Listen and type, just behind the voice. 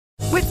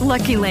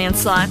Lucky Land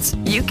Slots,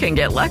 you can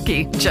get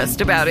lucky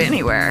just about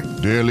anywhere.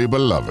 Dearly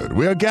beloved,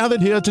 we are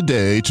gathered here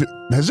today to...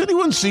 Has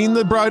anyone seen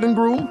the bride and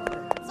groom?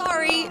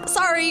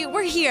 Sorry,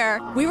 we're here.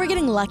 We were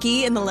getting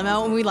lucky in the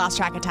limo and we lost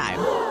track of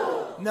time.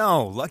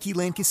 No, Lucky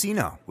Land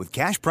Casino, with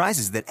cash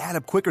prizes that add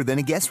up quicker than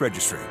a guest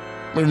registry.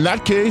 In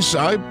that case,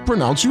 I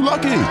pronounce you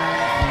lucky.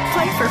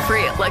 Play for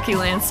free at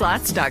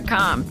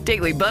LuckyLandSlots.com.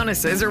 Daily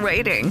bonuses are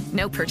waiting.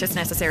 No purchase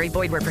necessary.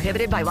 Void where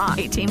prohibited by law.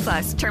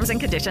 18+. Terms and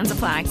conditions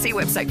apply. See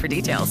website for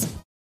details.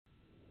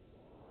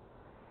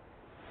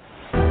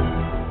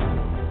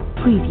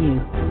 Preview.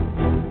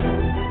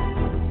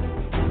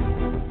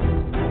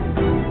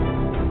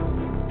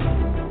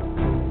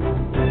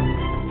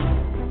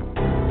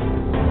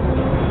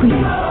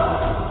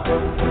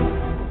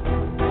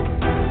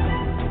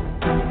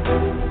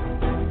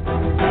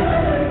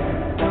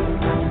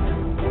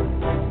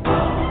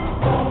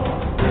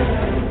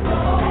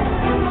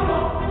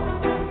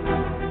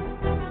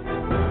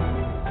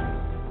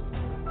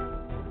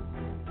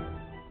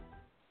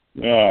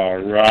 All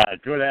right.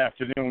 Good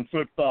afternoon,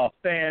 football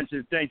fans,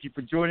 and thank you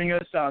for joining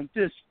us on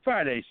this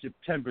Friday,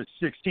 September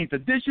 16th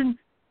edition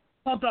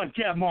of the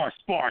Get More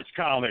Sports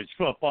College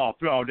Football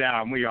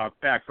Throwdown. We are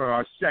back for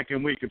our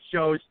second week of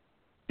shows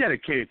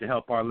dedicated to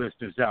help our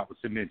listeners out with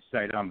some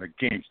insight on the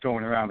games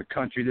going around the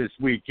country this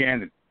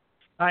weekend. And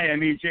I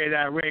am EJ,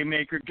 that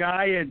Rainmaker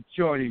guy, and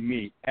joining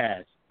me,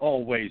 as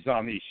always,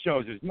 on these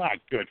shows is my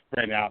good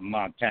friend out in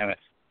Montana,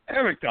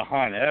 Erik the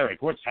Hunt.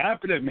 Erik, what's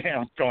happening, man?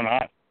 What's going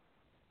on?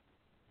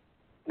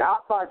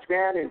 Not much,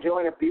 man.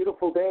 Enjoying a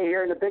beautiful day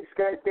here in the Big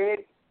Sky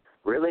State.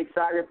 Really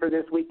excited for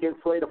this weekend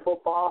slate of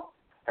football.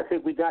 I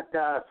think we got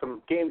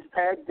some games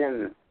pegged,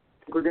 and I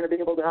think we're going to be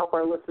able to help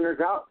our listeners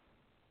out.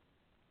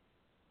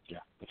 Yeah,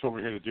 that's what we're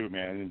here to do,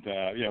 man.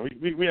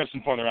 And, we have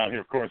some fun around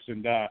here, of course.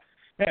 And, man,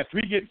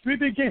 three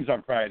big games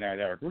on Friday night,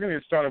 Erik. We're going to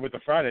get started with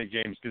the Friday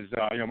games because,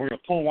 we're going to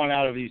pull one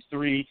out of these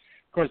three.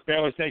 Of course,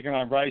 Baylor's taking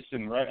on Rice,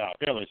 and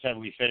Baylor's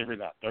heavily favored,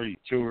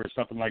 32 or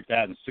something like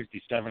that, and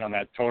 67 on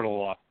that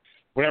total.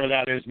 Whatever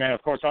that is, man.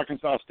 Of course,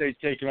 Arkansas State's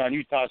taking on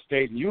Utah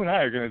State, and you and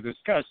I are going to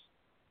discuss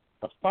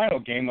the final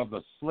game of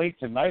the slate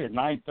tonight at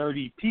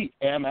 9:30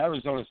 p.m.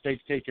 Arizona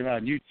State's taking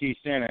on UT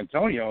San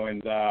Antonio,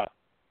 and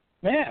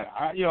man,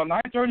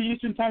 9:30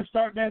 Eastern time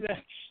start, man.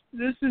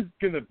 This is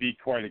going to be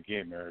quite a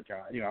game, Erik.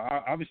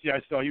 Obviously,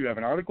 I saw you have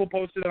an article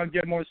posted on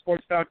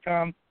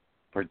GetMoreSports.com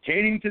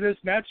pertaining to this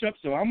matchup,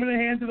 so I'm going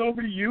to hand it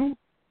over to you.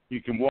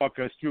 You can walk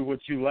us through what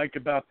you like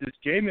about this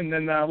game, and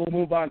then we'll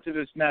move on to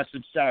this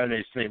massive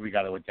Saturday slate we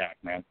got to attack,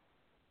 man.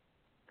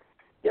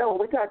 Yeah, well,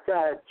 we got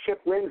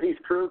Chip Lindsey's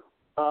crew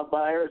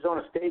by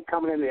Arizona State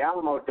coming into the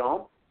Alamo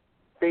Dome,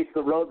 face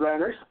the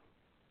Roadrunners,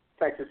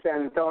 Texas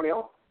San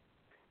Antonio.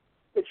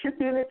 It should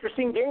be an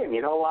interesting game.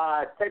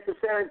 Texas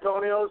San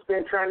Antonio's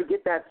been trying to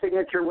get that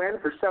signature win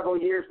for several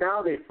years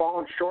now. They've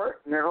fallen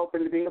short, and they're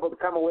hoping to be able to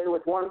come away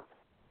with one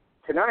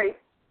tonight.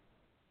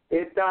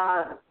 It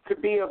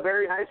could be a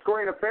very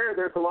high-scoring affair.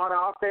 There's a lot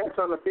of offense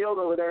on the field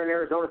over there in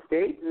Arizona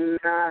State, and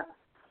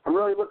I'm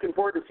really looking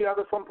forward to see how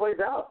this one plays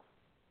out.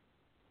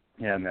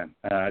 Yeah, man.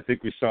 I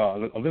think we saw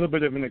a little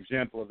bit of an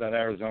example of that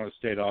Arizona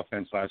State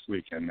offense last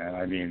weekend, man.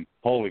 I mean,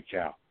 holy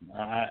cow.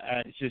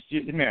 It's just,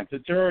 man,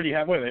 they already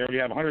have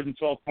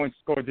 112 points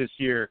scored this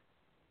year.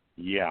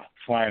 Yeah,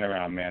 flying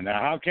around, man. Now,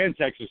 how can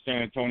Texas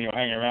San Antonio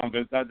hang around?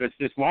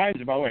 This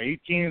line's about,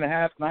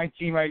 18.5,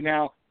 19 right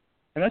now.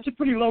 And that's a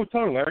pretty low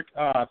total, Erik.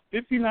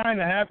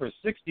 59.5 or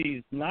 60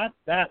 is not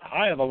that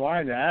high of a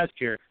line to ask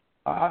here.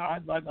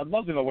 I'd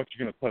love to know what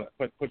you're going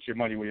to put your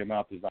money where your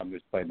mouth is on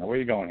this play. Now, where are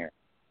you going here?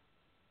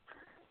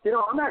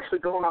 I'm actually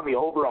going on the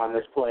over on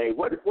this play.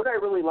 What I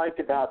really like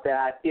about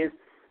that is,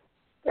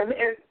 and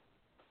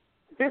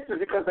this is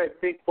because I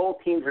think both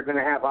teams are going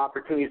to have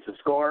opportunities to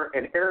score,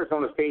 and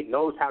Arizona State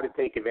knows how to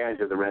take advantage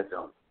of the red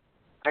zone.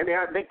 I mean,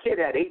 the kid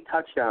had 8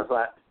 touchdowns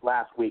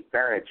last week,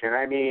 Barrage, and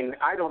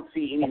I don't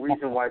see any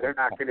reason why they're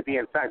not going to be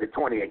inside the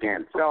 20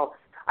 again. So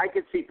I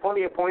could see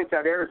plenty of points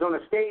at Arizona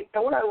State.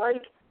 And what I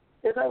like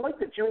is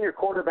the junior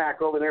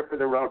quarterback over there for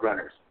the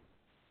Roadrunners.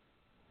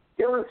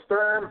 Dylan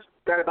Sturm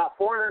got about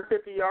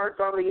 450 yards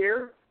on the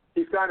year.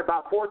 He's got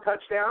about 4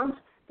 touchdowns,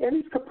 and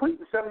he's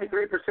completing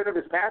 73% of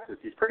his passes.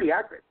 He's pretty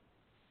accurate.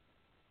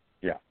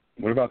 Yeah.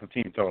 What about the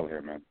team total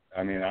here, man?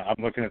 I mean,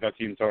 I'm looking at that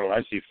team total.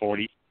 I see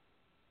 40.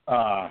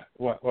 How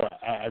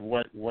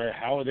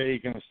are they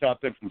going to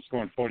stop them from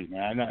scoring 40,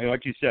 man?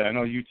 Like you said, I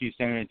know UT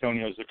San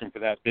Antonio is looking for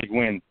that big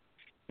win.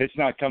 It's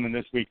not coming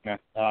this week, man.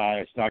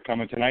 It's not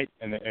coming tonight,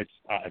 and it's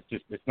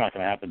not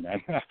going to happen,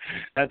 man.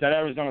 that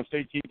Arizona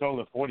State team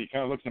total of 40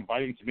 kind of looks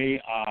inviting to me.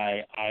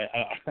 I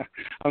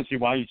don't see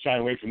why you shy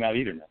away from that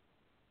either, man.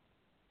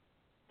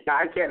 No,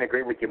 I can't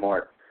agree with you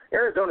more.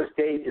 Arizona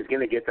State is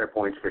going to get their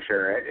points for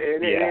sure,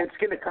 and it's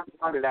going to come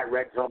down to that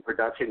red zone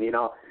production.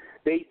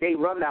 They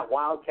run that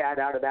wildcat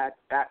out of that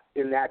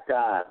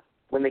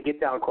when they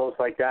get down close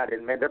like that,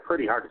 and man, they're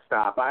pretty hard to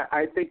stop.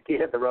 I think the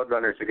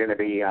Roadrunners are going to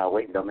be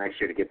waiting until next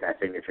year to get that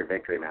signature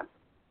victory, man.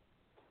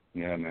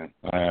 Yeah, man.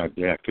 I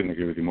couldn't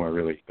agree with you more,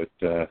 really. But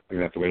we're going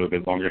to have to wait a little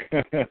bit longer.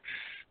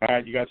 All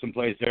right, you got some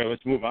plays there.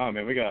 Let's move on,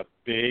 man. We got a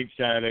big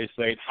Saturday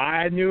slate,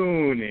 high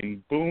noon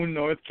in Boone,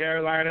 North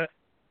Carolina.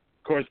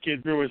 Of course,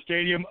 Kid Brewer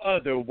Stadium,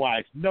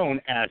 otherwise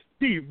known as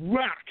The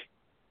Rock,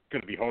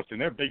 going to be hosting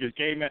their biggest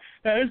game. Man.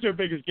 That is their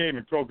biggest game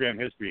in program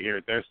history here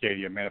at their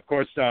stadium, man. Of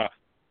course,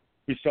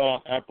 we saw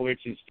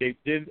Appalachian State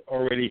did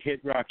already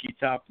hit Rocky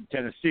Top in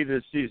Tennessee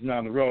this season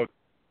on the road.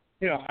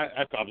 You know,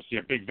 that's obviously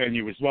a big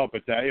venue as well,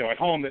 but, you know, at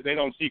home they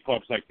don't see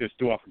clubs like this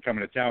too often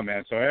coming to town,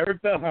 man. So,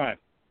 Erik Belhunt,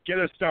 get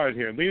us started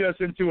here. Lead us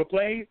into a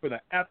play for the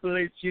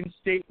Appalachian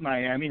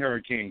State-Miami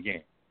Hurricane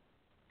game.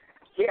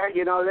 Yeah,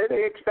 you know,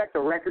 they expect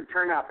a record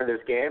turnout for this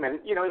game, and,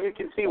 you know, you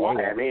can see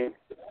why. I mean,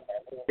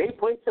 they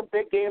played some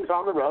big games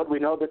on the road. We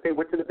know that they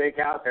went to the Big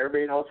House.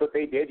 Everybody knows what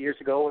they did years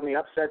ago when they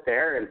upset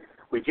there, and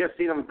we just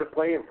seen them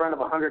play in front of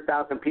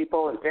 100,000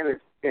 people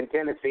in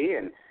Tennessee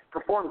and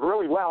performed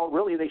really well.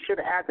 Really, they should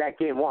have had that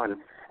game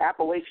won.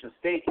 Appalachian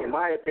State, in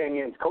my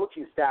opinion,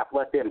 coaching staff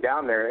let them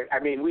down there. I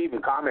mean, we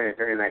even commented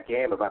during that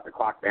game about the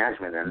clock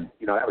management, and,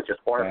 you know, that was just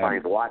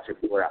horrifying to watch if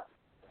you were a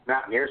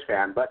Mountaineers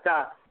fan. But,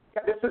 yeah,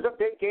 this is a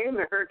big game.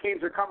 The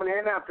Hurricanes are coming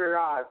in after,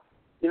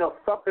 you know,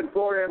 thumping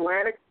Florida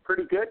Atlantic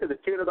pretty good to the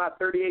tune of about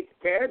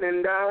 38-10,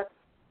 and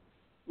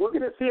we're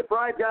going to see if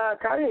Bride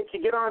Kanye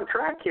can get on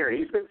track here.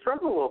 He's been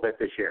struggling a little bit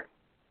this year.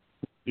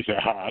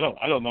 Yeah, I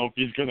don't know if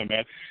he's gonna,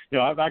 man. You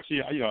know, I've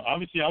actually, you know,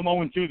 obviously I'm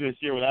 0-2 this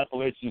year with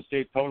Appalachian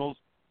State totals.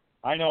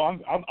 I know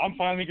I'm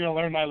finally gonna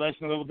learn my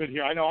lesson a little bit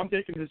here. I know I'm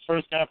taking this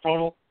first half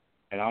total,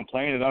 and I'm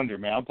playing it under,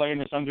 man. I'm playing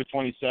this under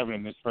 27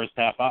 in this first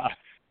half.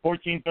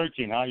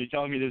 14-13. Huh? You're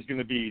telling me there's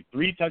gonna be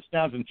 3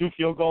 touchdowns and 2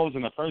 field goals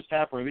in the first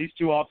half, or at least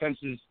 2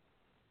 offenses?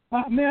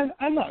 Man,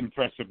 I'm not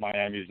impressed with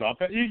Miami's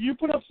offense. You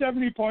put up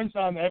 70 points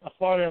on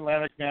Florida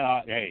Atlantic,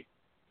 man. Hey.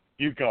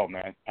 You go,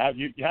 man. Have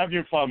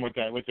your fun with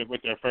that with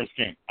their first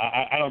game.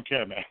 I don't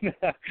care, man.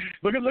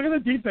 look at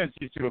the defense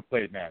these two have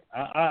played, man.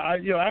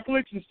 You know,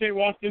 Appalachian State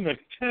walked into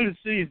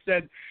Tennessee and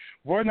said,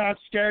 "We're not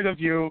scared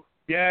of you.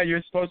 Yeah,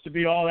 you're supposed to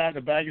be all that in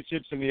a bag of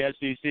chips in the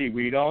SEC.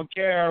 We don't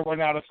care. We're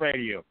not afraid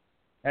of you."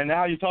 And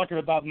now you're talking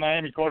about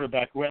Miami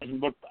quarterback who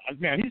hasn't looked.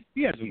 Man,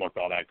 he hasn't looked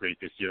all that great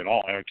this year at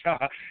all, Erik.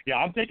 Yeah,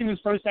 I'm taking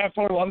this first half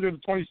total under the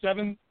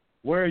 27.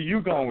 Where are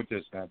you going with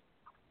this, man?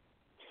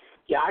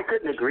 Yeah, I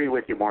couldn't agree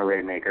with you more,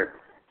 Rainmaker.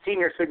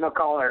 Senior signal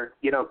caller,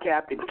 you know,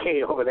 Captain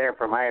K over there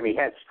from Miami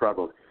has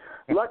struggled.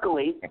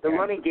 Luckily, the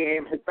running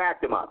game has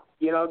backed them up.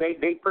 You know,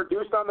 they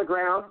produced on the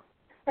ground,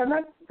 and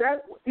that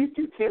these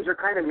two teams are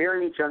kind of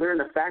mirroring each other in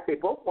the fact they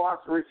both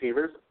lost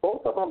receivers.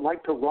 Both of them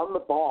like to run the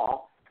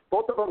ball.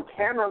 Both of them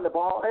can run the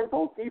ball, and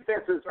both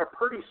defenses are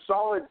pretty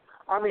solid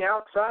on the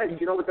outside,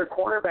 you know, with their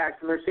cornerbacks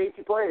and their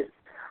safety plays.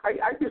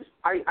 I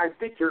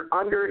think your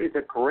under is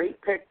a great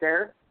pick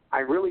there. I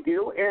really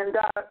do. And,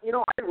 you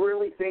know, I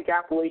really think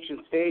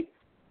Appalachian State,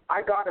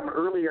 I got them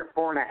earlier at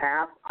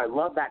 4.5. I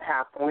love that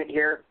half point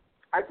here.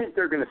 I think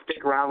they're going to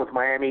stick around with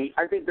Miami.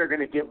 I think they're going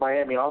to give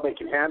Miami all they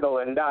can handle.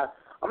 And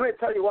I'm going to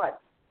tell you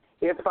what,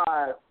 if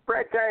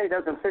Brett Guy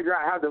doesn't figure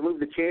out how to move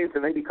the chains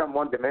and they become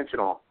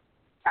one-dimensional,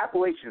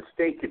 Appalachian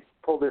State could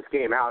pull this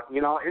game out,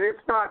 you know, and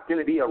it's not going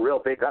to be a real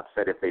big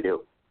upset if they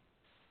do.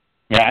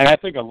 Yeah, and I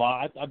think a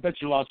lot. I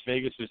bet you Las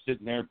Vegas is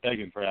sitting there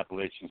begging for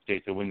Appalachian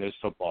State to win this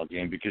football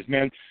game because,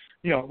 man,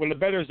 you know, when the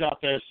bettors out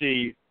there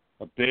see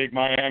a big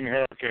Miami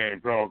Hurricane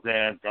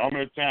program coming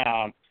to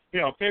town, you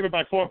know, favored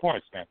by 4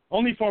 points, man.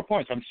 Only 4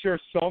 points. I'm sure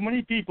so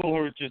many people who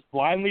are just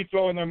blindly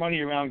throwing their money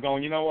around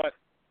going, you know what,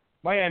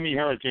 Miami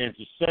Hurricanes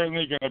is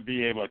certainly going to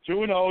be able, a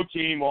 2-0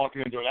 team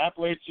walking into an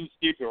Appalachian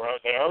State. They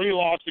already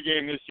lost the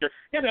game this year.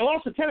 Yeah, they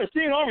lost to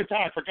Tennessee in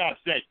overtime, for God's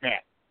sake, man.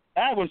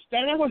 That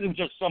wasn't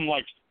just some,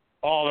 like,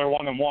 oh, they're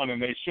 1-1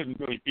 and they shouldn't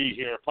really be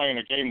here playing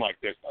a game like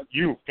this.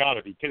 You've got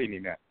to be kidding me,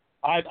 man.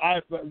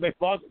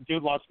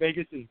 Las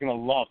Vegas is going to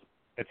love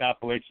if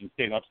Appalachian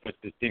State upsets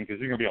this team because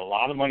there's going to be a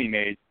lot of money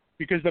made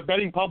because the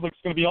betting public's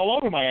going to be all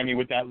over Miami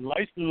with that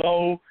nice,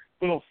 low,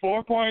 little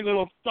 4-point,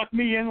 little stuck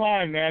me in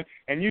line, man.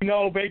 And you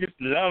know Vegas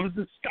loves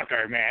the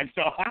sucker, man.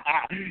 So,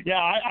 yeah,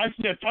 I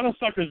see a ton of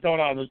suckers going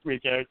on this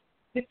week, Erik.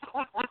 Yeah,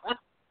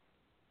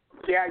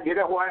 you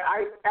know what?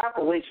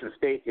 Appalachian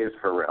State is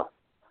for real.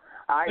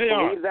 I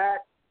believe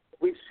that.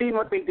 We've seen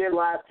what they did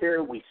last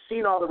year. We've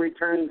seen all the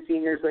returning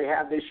seniors they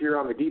have this year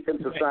on the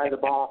defensive side of the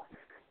ball.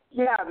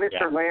 Yeah,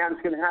 Mr.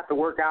 Lamb's going to have to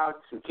work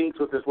out some kinks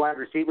with his wide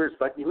receivers,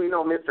 but we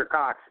know Mr.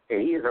 Cox,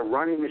 and he is a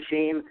running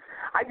machine.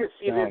 I just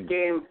see this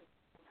game.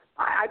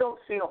 I don't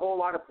see a whole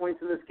lot of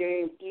points in this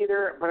game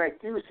either, but I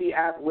do see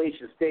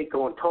Appalachian State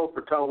going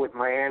toe-for-toe with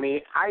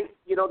Miami.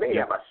 They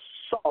have a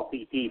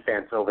salty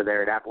defense over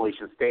there at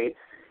Appalachian State.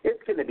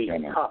 It's going to be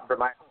tough for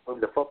Miami to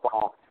move the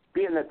football,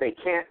 being that they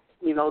can't,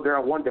 they're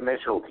a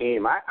one-dimensional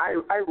team.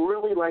 I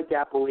really like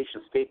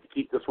Appalachian State to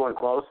keep this one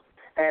close,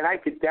 and I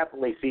could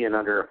definitely see an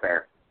under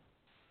affair.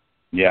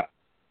 Yeah,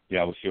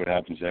 we'll see what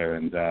happens there.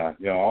 And,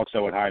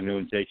 also at high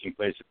noon taking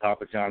place at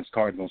Papa John's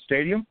Cardinal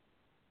Stadium.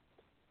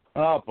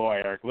 Oh,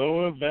 boy, Erik,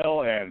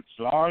 Louisville and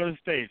Florida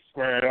State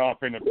squared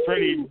off in a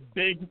pretty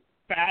big,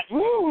 fat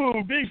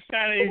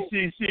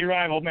ACC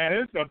rival, man.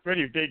 It's a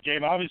pretty big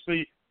game.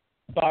 Obviously,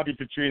 Bobby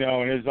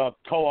Petrino and his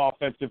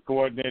co-offensive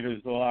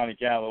coordinators, Lonnie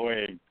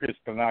Galloway and Chris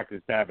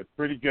Panakis, have it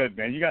pretty good,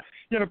 man. You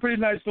have a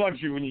pretty nice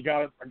luxury when you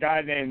got a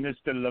guy named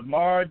Mr.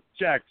 Lamar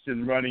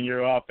Jackson running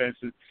your offense.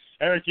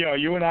 Erik,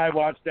 you and I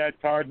watched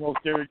that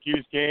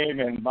Cardinals-Syracuse game,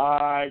 and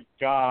my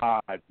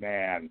God,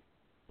 man,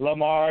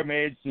 Lamar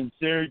made some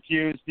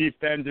Syracuse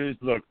defenders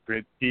look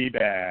pretty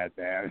bad,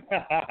 man.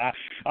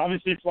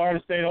 Obviously,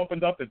 Florida State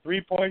opened up at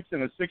 3 points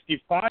and a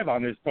 65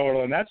 on this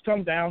total, and that's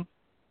come down.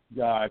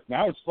 Now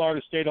it's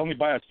Florida State only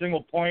by a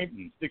single point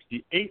and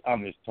 68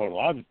 on this total.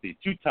 Obviously,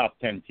 2 top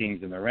 10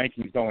 teams in the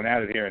rankings going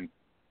at it here. And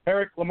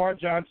Erik, Lamar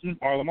Jackson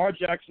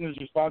is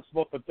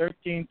responsible for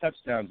 13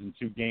 touchdowns in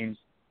 2 games.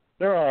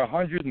 There are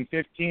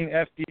 115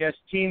 FBS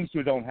teams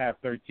who don't have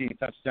 13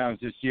 touchdowns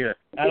this year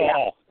at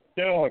all.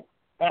 Dude,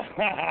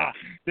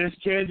 this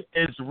kid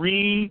is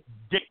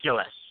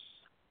ridiculous.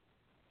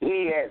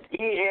 He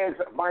is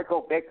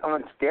Michael Vick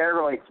on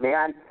steroids,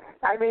 man.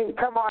 I mean,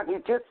 come on. He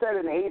just set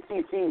an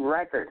ACC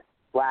record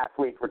last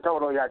week for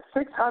total yards.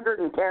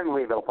 610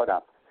 Louisville put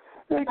up.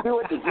 They do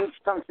it to huge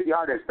chunks of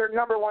yardage. They're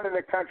number 1 in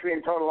the country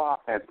in total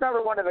offense,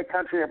 number 1 in the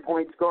country in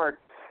points scored.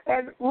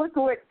 And look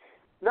what,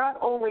 not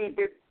only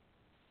did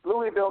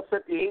Louisville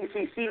set the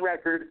ACC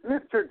record,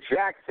 Mr.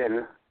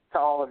 Jackson, to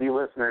all of you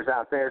listeners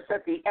out there,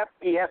 set the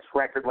FBS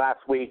record last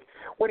week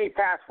when he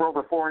passed for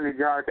over 400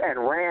 yards and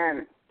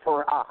ran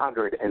for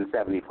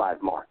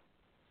 175 more.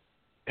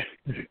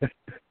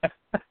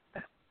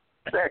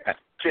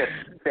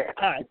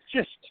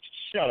 Just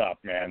shut up,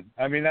 man.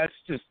 I mean, that's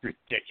just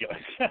ridiculous.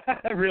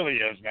 It really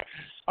is, man.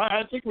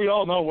 I think we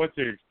all know what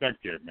to expect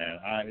here, man.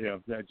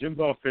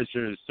 Jimbo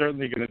Fisher is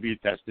certainly going to be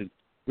tested.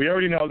 We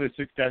already know the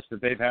success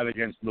that they've had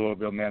against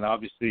Louisville, man.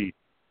 Obviously,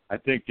 I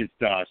think it's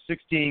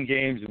 16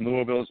 games, and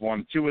Louisville's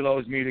won 2 of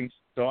those meetings.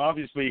 So,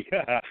 obviously,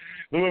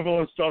 Louisville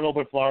has struggled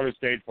with Florida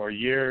State for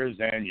years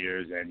and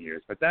years and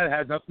years. But that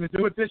has nothing to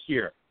do with this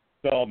year.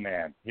 So,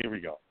 man, here we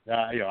go.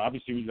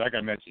 Obviously, like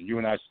I mentioned, you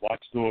and I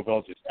watched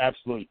Louisville just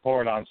absolutely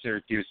pour it on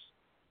Syracuse.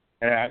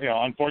 And,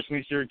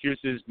 unfortunately, Syracuse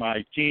is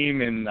my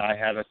team, and I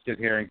had to sit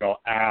here and go,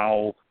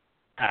 ow,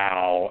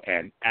 ow,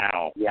 and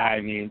ow. Yeah.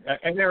 I mean,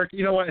 and Erik,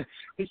 you know what?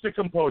 It's the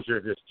composure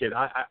of this kid.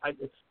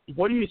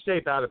 What do you say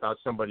about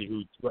somebody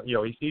who,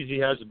 he sees he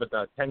has about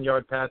a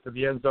 10-yard path to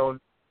the end zone.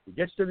 He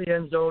gets to the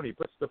end zone, he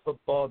puts the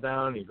football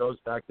down, he goes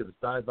back to the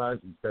sidelines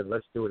and said,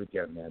 let's do it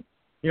again, man.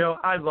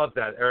 I love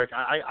that, Erik.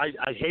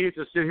 I hated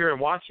to sit here and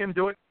watch him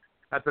do it.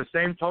 At the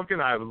same token,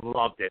 I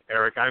loved it,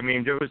 Erik. I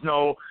mean, there was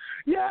no,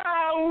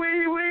 wow,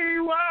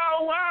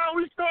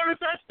 we scored a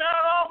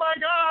touchdown, oh, my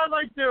God.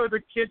 Like, dude, the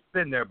kid's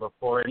been there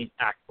before, and he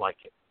acts like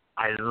it.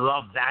 I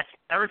love that.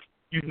 Erik,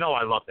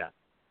 I love that.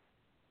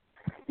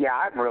 Yeah,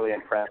 I'm really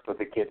impressed with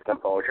the kid's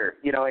composure.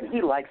 And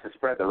he likes to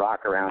spread the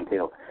rock around,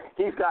 too.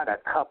 He's got a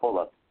couple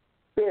of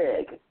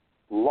big,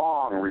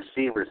 long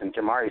receivers in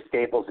Jamari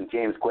Staples and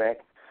James Quick.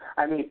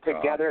 I mean,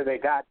 together they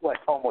got,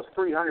 almost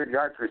 300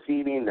 yards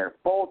receiving. They're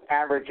both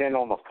averaging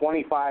almost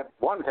 25.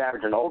 One's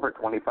averaging over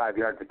 25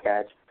 yards a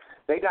catch.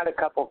 They got a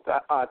couple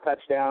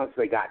touchdowns.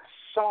 They got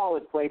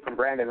solid play from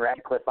Brandon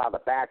Radcliffe out of the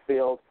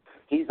backfield.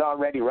 He's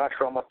already rushed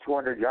for almost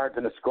 200 yards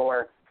in a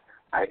score.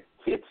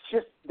 It's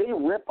just they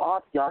rip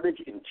off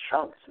yardage in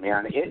chunks,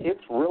 man. It's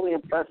really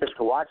impressive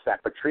to watch that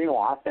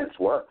Petrino offense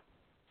work.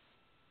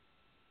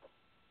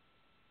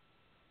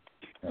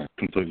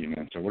 Completely,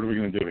 man. So what are we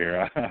going to do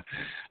here?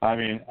 I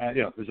mean,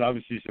 there's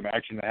obviously some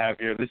action to have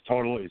here. This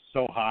total is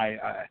so high,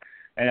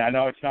 and I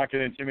know it's not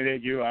going to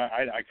intimidate you.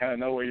 I kind of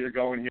know where you're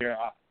going here.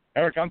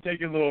 Erik, I'm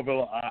taking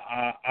Louisville.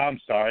 I'm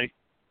sorry.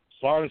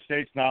 Florida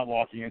State's not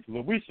walking into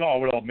Louisville. We saw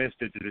what Ole Miss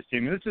did to this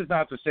team. And this is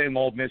not the same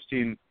Ole Miss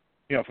team,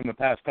 from the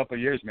past couple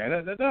of years,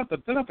 man. They're not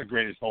the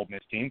greatest Ole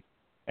Miss team.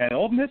 And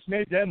Ole Miss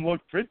made them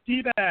look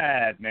pretty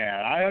bad,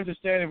 man. I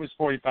understand it was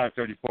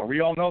 45-34. We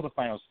all know the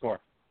final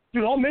score.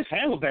 Dude, Ole Miss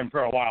handled them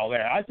for a while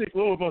there. I think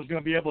Louisville's going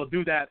to be able to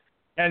do that.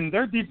 And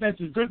their defense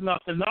is good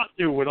enough to not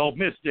do what Ole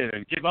Miss did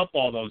and give up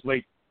all those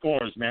late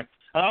scores, man.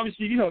 And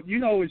obviously, you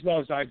know as well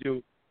as I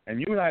do,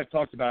 and you and I have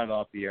talked about it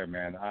off the air,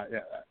 man.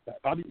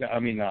 What do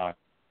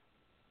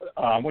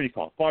you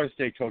call it? Florida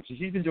State coaches.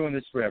 He's been doing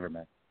this forever,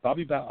 man.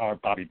 Bobby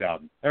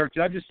Bowden. Erik,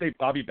 did I just say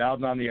Bobby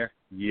Bowden on the air?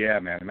 Yeah,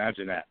 man.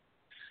 Imagine that.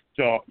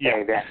 So,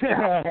 yeah.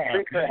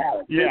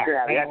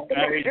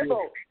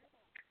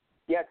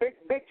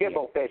 Big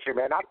Jimbo Fisher,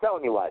 man. I'm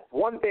telling you what.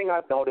 One thing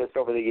I've noticed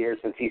over the years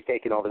since he's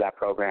taken over that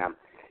program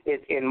is,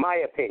 in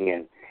my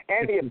opinion,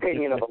 and the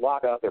opinion of a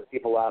lot of other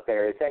people out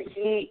there, is that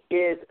he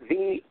is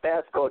the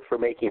best coach for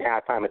making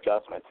halftime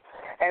adjustments.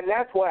 And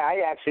that's why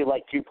I actually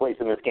like 2 plays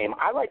in this game.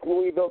 I like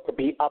Louisville to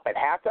be up at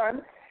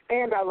halftime,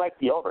 and I like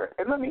the over.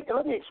 And let me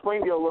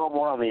explain to you a little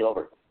more on the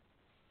over.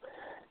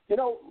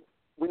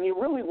 When you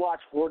really watch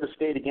Florida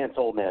State against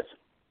Ole Miss,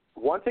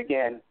 once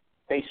again,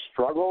 they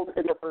struggled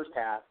in the first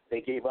half.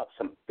 They gave up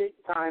some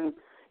big-time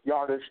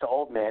yardage to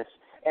Ole Miss,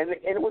 and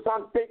it was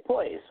on big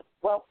plays.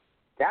 Well,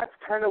 that's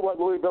kind of what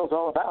Louisville's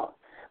all about.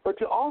 But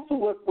you also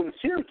look when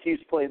Syracuse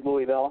played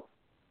Louisville,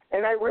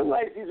 and I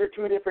realize these are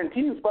 2 different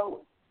teams,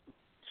 but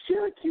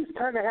Syracuse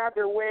kind of had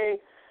their way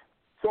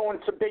throwing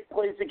some big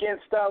plays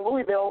against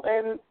Louisville.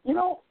 And,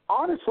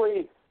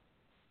 honestly,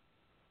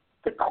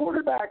 the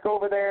quarterback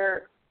over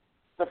there,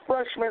 the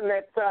freshman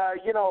that,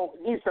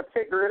 needs to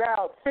figured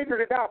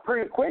it out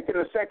pretty quick in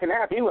the second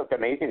half. He looked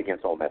amazing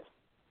against Ole Miss.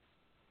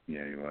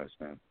 Yeah, he was,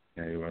 man.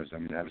 Yeah, he was. I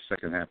mean, to have a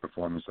second-half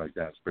performance like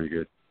that is pretty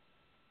good.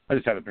 I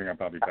just had to bring up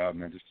Bobby Bowden,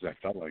 man, just because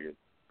I felt like it.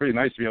 Pretty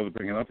nice to be able to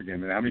bring it up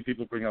again, man. How many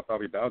people bring up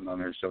Bobby Bowden on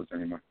their shows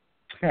anymore?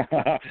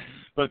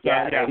 But,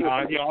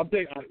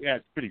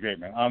 it's pretty great,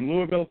 man.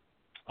 Louisville,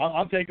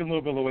 I'm taking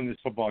Louisville to win this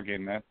football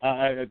game, man.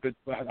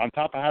 On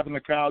top of having the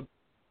crowd,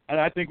 and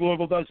I think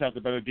Louisville does have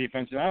the better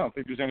defense, and I don't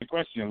think there's any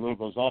question that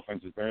Louisville's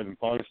offense is better than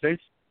Florida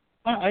State's.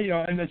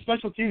 And the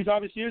special teams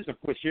obviously is a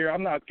push here.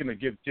 I'm not going to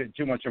give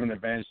too much of an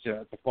advantage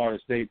to Florida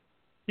State,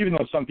 even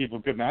though some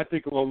people could. I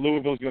think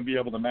Louisville's going to be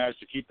able to manage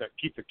to keep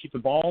the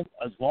ball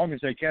as long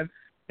as they can.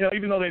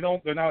 Even though they're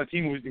not a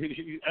team who,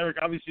 Erik,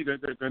 obviously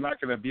they're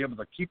not going to be able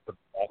to keep the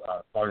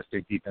Florida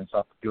State defense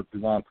off the field too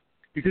long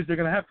because they're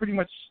going to have pretty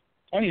much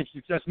plenty of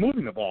success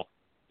moving the ball.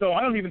 So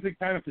I don't even think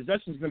time of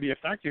possession is going to be a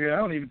factor here. I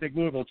don't even think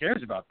Louisville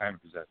cares about time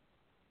of possession.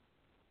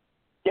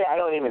 Yeah, I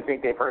don't even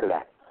think they've heard of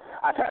that.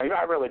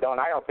 I really don't.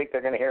 I don't think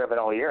they're going to hear of it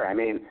all year. I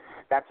mean,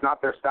 that's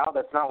not their style.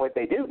 That's not what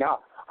they do.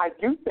 Now, I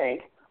do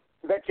think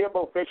that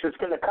Jimbo Fisher's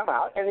going to come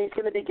out and he's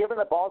going to be giving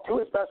the ball to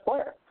his best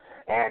player.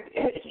 And,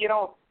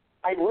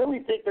 I really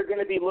think they're going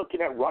to be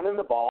looking at running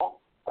the ball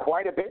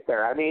quite a bit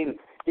there. I mean,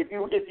 if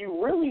you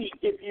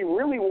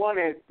really want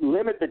to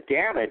limit the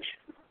damage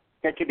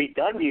that can be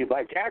done to you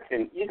by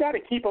Jackson, you got to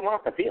keep him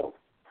off the field.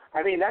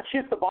 I mean, that's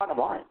just the bottom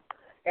line.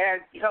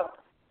 And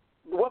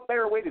what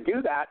better way to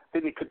do that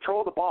than to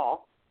control the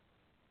ball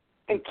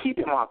and keep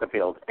him off the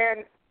field?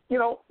 And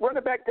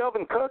running back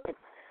Delvin Cook,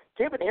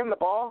 giving him the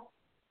ball,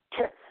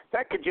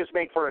 that could just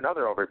make for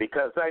another over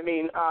because, I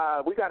mean,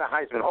 we got a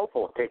Heisman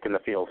hopeful taking the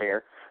field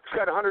here. He's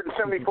got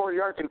 174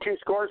 yards and 2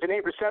 scores and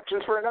 8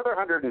 receptions for another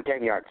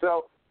 110 yards.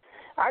 So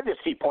I just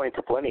see points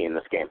aplenty in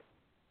this game.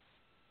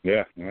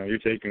 Yeah, you're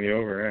taking the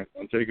over.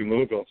 Yeah. I'm taking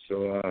Louisville.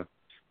 So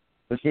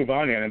let's move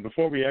on, and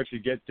before we actually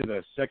get to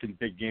the second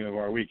big game of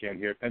our weekend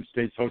here, Penn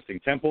State's hosting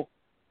Temple.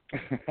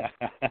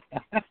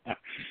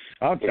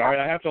 I'm sorry,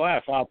 I have to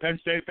laugh. Penn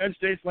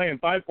State's laying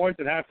 5 points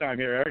at halftime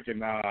here, Erik,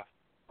 and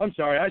I'm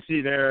sorry, I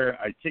see there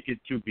a ticket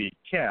to be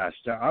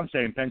cashed. I'm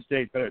saying Penn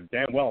State better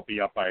damn well be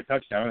up by a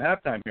touchdown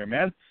at halftime here,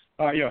 man.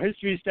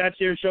 History stats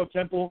here show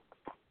Temple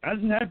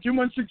hasn't had too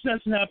much success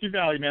in Happy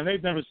Valley, man.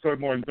 They've never scored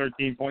more than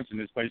 13 points in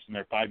this place in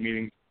their 5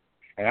 meetings,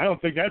 and I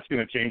don't think that's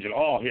going to change at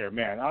all here,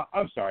 man.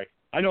 I'm sorry.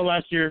 I know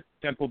last year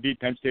Temple beat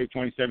Penn State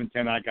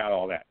 27-10. I got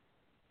all that.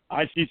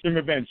 I see some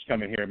revenge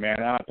coming here, man.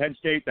 Penn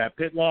State, that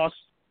pit loss,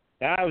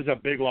 that was a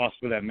big loss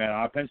for them,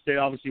 man. Penn State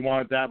obviously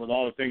wanted that with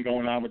all the thing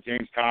going on with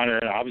James Conner,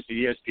 and obviously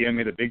ESPN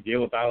made a big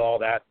deal about all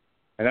that,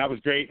 and that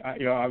was great.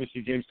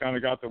 Obviously James Conner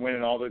got the win,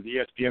 and all the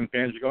ESPN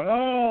fans are going,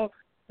 oh,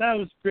 that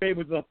was great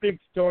with a big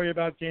story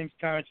about James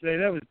Conner today.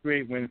 That was a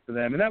great win for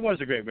them, and that was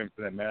a great win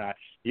for them, man.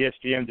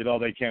 ESPN did all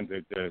they can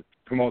to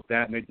promote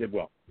that, and they did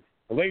well.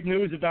 The late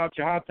news about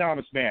Jahad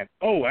Thomas, man.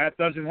 Oh, that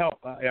doesn't help.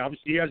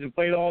 Obviously he hasn't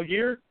played all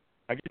year.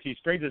 I guess he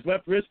sprained his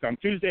left wrist on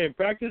Tuesday in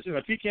practice, and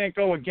if he can't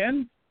go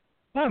again,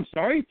 I'm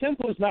sorry,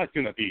 Temple is not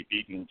going to be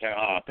beating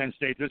Penn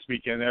State this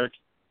weekend, Erik.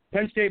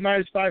 Penn State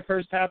 -5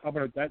 first half.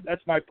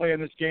 That's my play in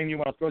this game. You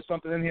want to throw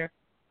something in here?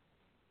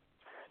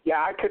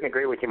 Yeah, I couldn't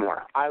agree with you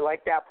more. I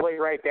like that play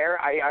right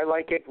there. I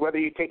like it whether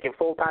you take it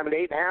full-time at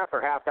 8.5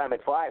 or halftime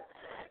at 5.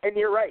 And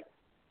you're right.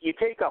 You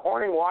take a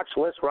Horning watch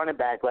list running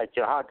back like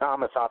Jahad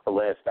Thomas off the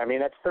list. I mean,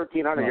 that's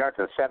 1,300 yards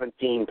and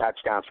 17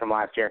 touchdowns from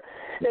last year.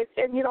 And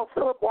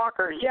Philip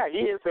Walker, yeah, he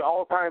is the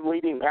all-time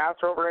leading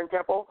passer over in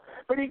Temple,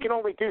 but he can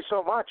only do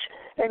so much.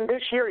 And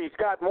this year he's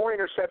got more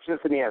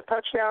interceptions than he has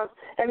touchdowns,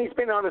 and he's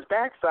been on his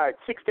backside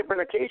 6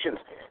 different occasions.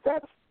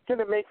 That's going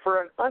to make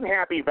for an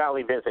unhappy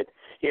Valley visit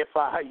if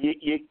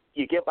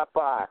you give up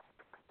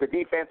the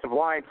defensive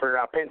line for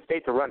Penn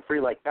State to run free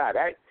like that.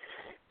 That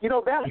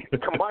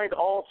combined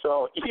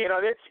also,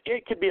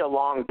 it could be a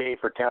long day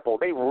for Temple.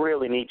 They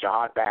really need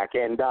Jahad back.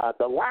 And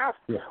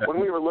when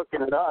we were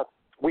looking it up,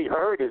 we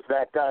heard is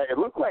that it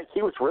looked like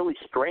he was really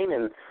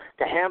straining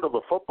to handle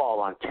the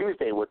football on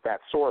Tuesday with that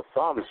sore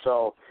thumb.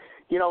 So,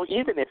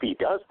 even if he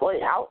does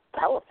play, how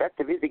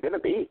effective is he going to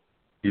be?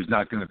 He's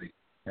not going to be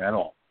at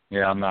all.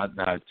 Yeah, I'm not.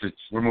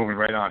 We're moving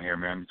right on here,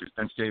 man. Just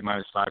Penn State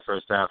 -5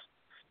 first half.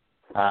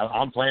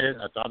 I'm playing it.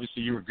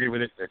 Obviously, you agree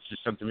with it. It's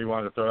just something we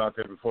wanted to throw out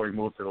there before we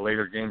move to the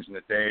later games in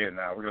the day, and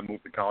we're going to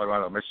move to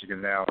Colorado,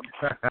 Michigan now.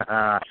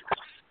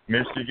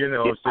 Michigan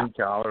hosting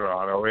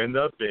Colorado in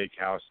the big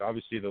house.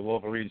 Obviously, the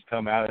Wolverines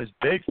come out as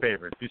big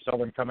favorites. We saw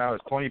them come out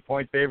as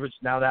 20-point favorites.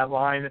 Now that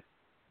line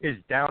is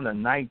down to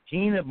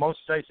 19 at most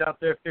sites out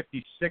there,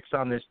 56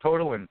 on this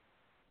total. And,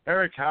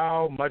 Erik,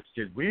 how much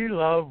did we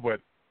love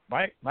what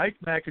Mike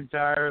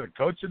McIntyre, the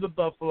coach of the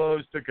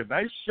Buffaloes, took a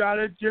nice shot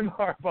at Jim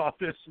Harbaugh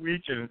this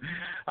week, and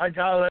I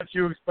got to let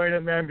you explain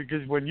it, man,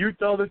 because when you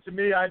told it to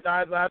me, I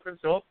died laughing,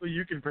 so hopefully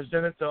you can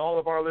present it to all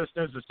of our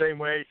listeners the same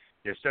way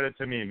you said it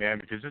to me, man,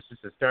 because this is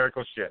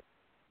hysterical shit.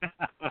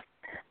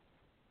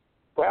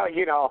 Well,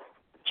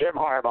 Jim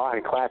Harbaugh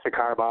and classic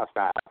Harbaugh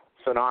style,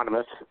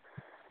 synonymous,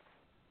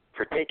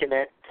 for taking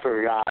it,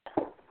 for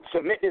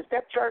submitting his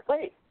depth chart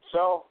late.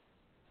 So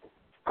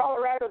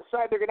Colorado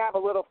decided they're going to have a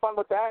little fun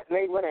with that, and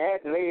they went ahead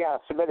and they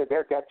submitted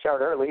their depth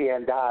chart early,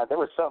 and there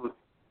were some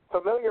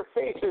familiar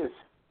faces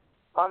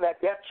on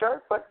that depth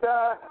chart, but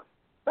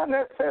not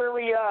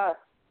necessarily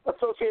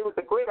associated with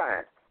the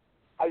gridiron.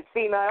 I've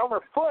seen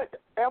Elmer Fudd.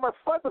 Elmer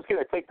Fudd was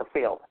going to take the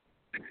field.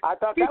 I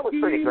thought that was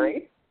pretty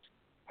great.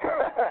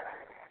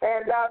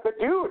 And the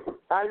dude,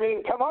 I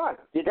mean, come on.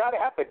 You got to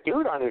have a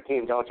dude on your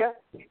team, don't you?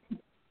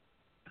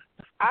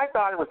 I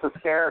thought it was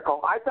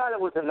hysterical. I thought it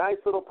was a nice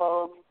little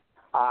poke.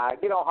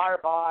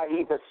 Harbaugh,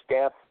 he's a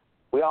stiff.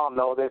 We all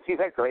know this. He's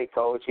a great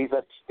coach. He's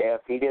a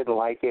stiff. He didn't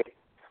like it.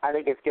 I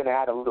think it's going to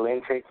add a little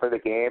intrigue for the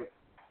game.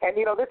 And,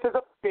 this is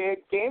a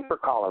big game for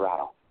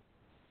Colorado.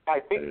 I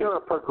think they're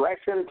a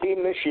progression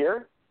team this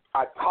year.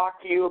 I've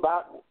talked to you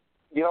about,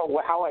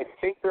 how I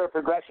think they're a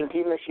progression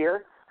team this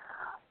year.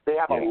 They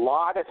have a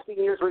lot of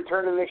seniors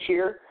returning this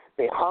year.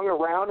 They hung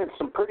around in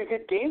some pretty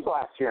good games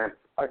last year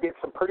against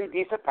some pretty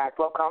decent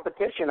Pac-12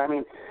 competition. I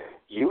mean,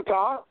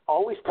 Utah,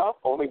 always tough,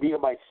 only beat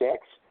them by 6.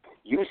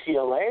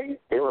 UCLA,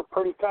 they were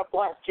pretty tough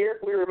last year,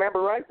 if we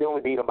remember right. They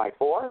only beat them by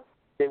 4.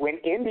 They went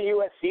into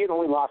USC and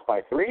only lost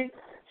by 3.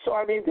 So,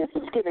 I mean, this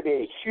is going to be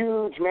a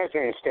huge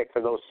measuring stick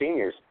for those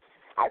seniors.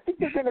 I think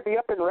they're going to be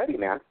up and ready,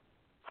 man.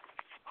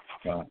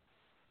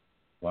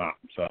 Wow.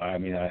 So, I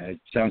mean, it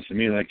sounds to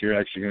me like you're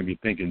actually going to be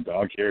thinking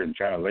dog here and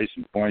trying to lay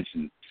some points.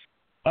 And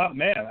oh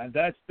man,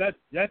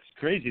 that's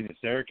craziness,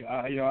 Erik.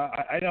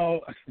 I know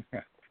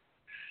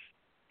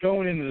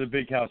going into the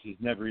big house is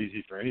never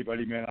easy for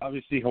anybody, man.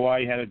 Obviously,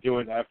 Hawaii had to do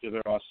it after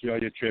their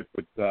Australia trip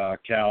with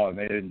Cal, and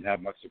they didn't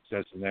have much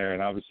success in there.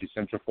 And obviously,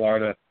 Central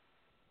Florida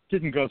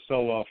didn't go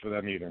so well for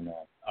them either, man.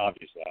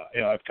 Obviously,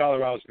 if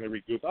Colorado's going to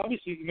regroup,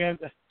 obviously, man.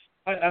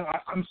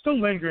 I'm still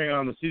lingering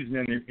on the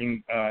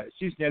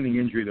season-ending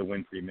injury to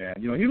Winfrey, man.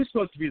 He was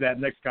supposed to be that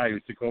next guy who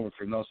took over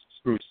for Nelson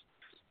Spruce,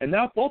 and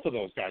now both of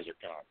those guys are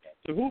gone, man.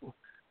 So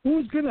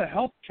who's going to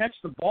help catch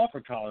the ball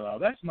for Colorado?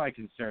 That's my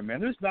concern,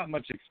 man. There's not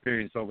much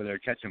experience over there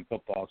catching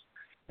footballs,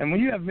 and when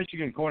you have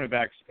Michigan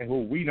cornerbacks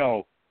who we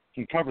know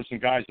can cover some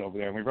guys over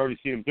there, and we've already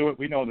seen them do it,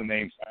 we know the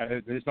names.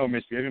 There's no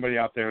mystery. Everybody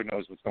out there who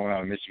knows what's going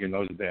on in Michigan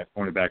knows that they have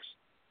cornerbacks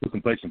who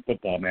can play some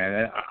football,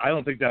 man. I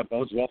don't think that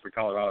bodes well for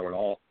Colorado at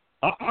all.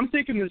 I'm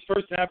thinking this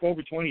first half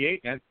over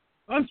 28, man.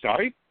 I'm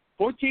sorry,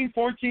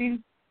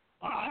 14-14.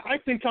 I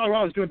think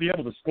Colorado's going to be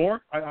able to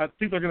score. I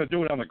think they're going to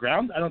do it on the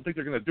ground. I don't think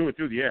they're going to do it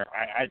through the air.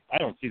 I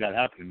don't see that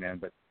happening, man.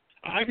 But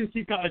I can see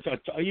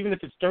even if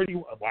it's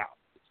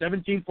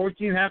 17-14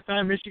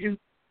 halftime, Michigan,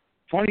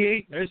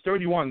 28, there's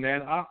 31,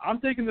 man. I'm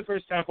taking the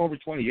first half over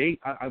 28.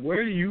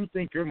 Where do you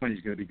think your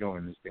money's going to be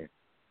going in this game?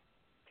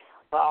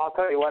 Well, I'll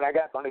tell you what, I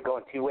got money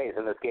going two ways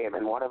in this game,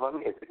 and one of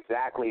them is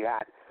exactly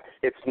that.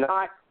 It's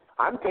not.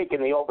 I'm taking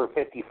the over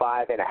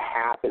 55.5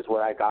 is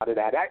where I got it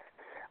at.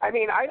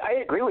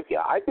 I agree with you.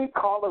 I think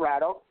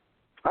Colorado,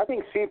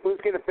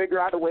 Seafood's going to figure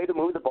out a way to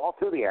move the ball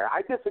through the air.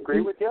 I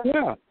disagree with you.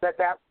 Yeah.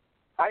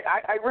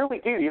 I really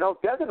do.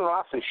 Devin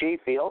Ross and Shea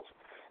Fields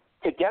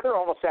together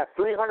almost have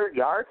 300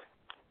 yards,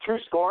 2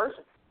 scores,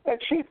 and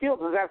Shea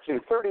Fields is actually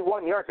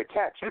 31 yards a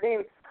catch.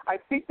 I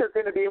think they're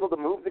going to be able to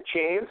move the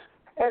chains,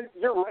 and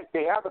you're right.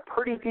 They have a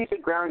pretty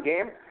decent ground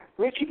game.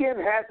 Michigan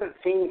hasn't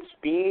seen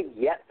speed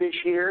yet this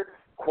year,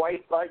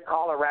 quite like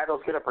Colorado's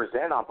going to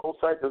present on both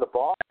sides of the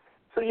ball.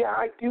 So, yeah,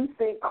 I do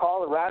think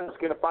Colorado's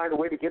going to find a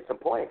way to get some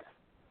points.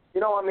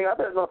 On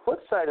the flip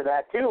side of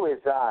that, too, is,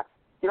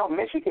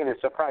 Michigan has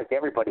surprised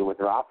everybody with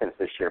their offense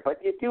this year.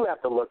 But you do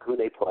have to look who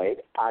they played.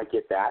 I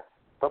get that.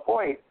 But,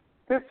 boy,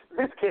 this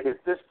kid is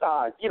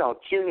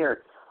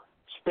junior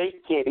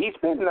state kid. He's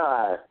been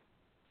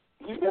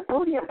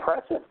pretty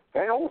impressive.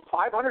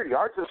 500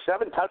 yards and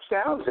 7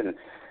 touchdowns, and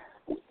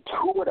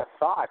who would have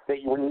thought that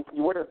when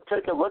you would have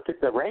taken a look at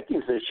the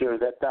rankings this year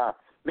that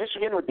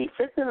Michigan would be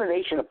 5th in the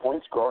nation of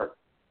points scored,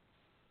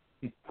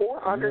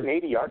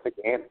 480 yards a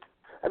game.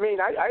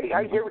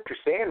 I hear what you're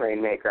saying,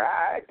 Rainmaker.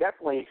 I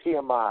definitely see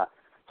them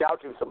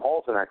gouging some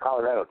holes in our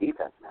Colorado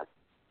defense, man.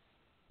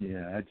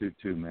 Yeah, I do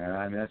too,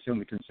 man. That's the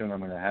only concern I'm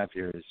going to have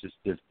here is just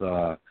if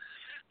but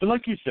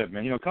like you said,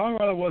 man,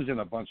 Colorado was in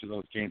a bunch of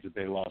those games that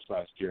they lost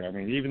last year.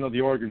 Even though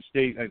the Oregon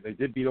State, they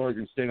did beat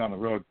Oregon State on the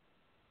road.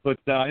 But,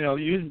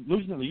 losing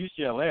to the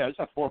UCLA, that's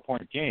a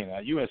 4-point game.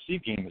 That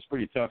USC game was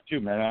pretty tough,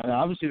 too, man. And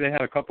obviously, they had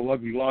a couple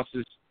ugly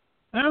losses.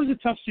 And that was a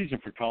tough season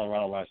for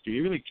Colorado last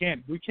year. We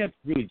can't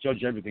really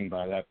judge everything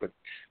by that. But,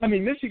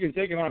 Michigan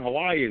taking on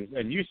Hawaii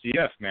and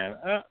UCF, man,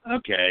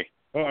 okay.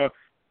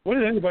 What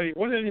did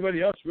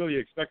anybody else really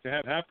expect to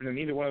have happen in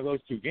either one of those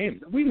two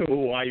games? We knew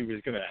Hawaii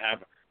was going to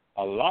have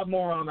a lot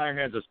more on their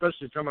hands,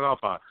 especially coming off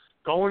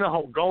going to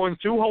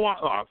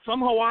Hawaii,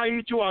 from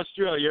Hawaii to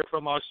Australia,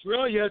 from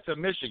Australia to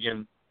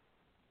Michigan.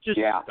 Just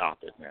stop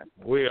it, man.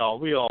 We all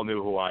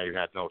knew Hawaii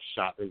had no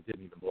shot. They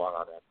didn't even belong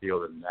on that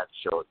field, and that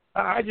showed.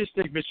 I just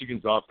think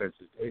Michigan's offense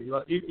is,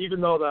 even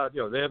though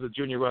they have the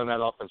junior running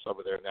that offense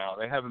over there now,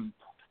 they haven't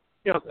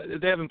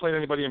they haven't played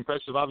anybody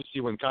impressive.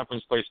 Obviously, when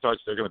conference play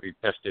starts, they're going to be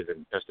tested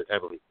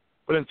heavily.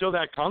 But until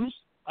that comes,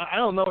 I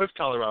don't know if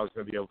Colorado's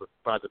going to be able to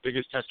provide the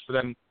biggest test for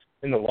them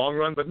in the long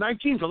run. But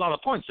 19 is a lot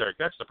of points, Erik.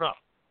 That's the problem.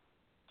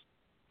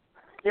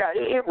 Yeah,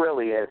 it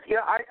really is.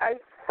 I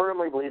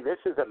firmly believe this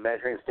is a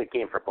measuring stick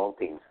game for both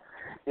teams.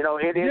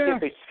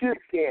 It's a huge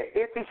game.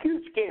 It's a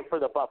huge game for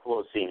the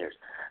Buffalo Seniors.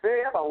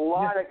 They have a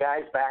lot of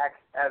guys back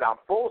and on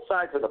both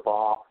sides of the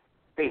ball.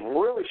 They've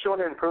really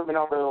shown an improvement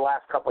over the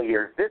last couple of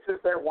years. This is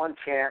their one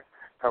chance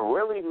to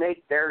really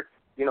make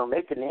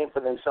make a name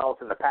for themselves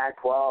in the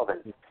Pac-12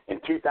 and in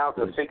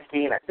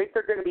 2016. I think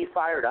they're going to be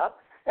fired up.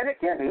 And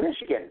again,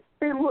 Michigan,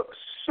 they look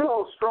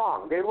so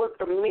strong. They look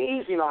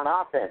amazing on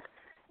offense.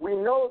 We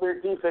know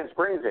their defense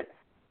brings it.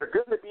 They're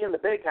good to be in the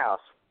big house.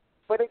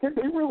 But again,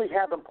 they really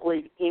haven't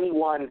played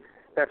anyone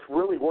that's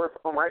really worth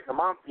writing them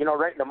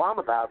off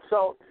about.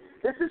 So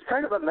this is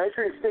kind of a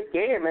measuring stick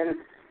game, and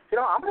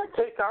I'm going to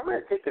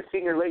take a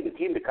senior Lady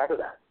team to cover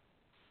that.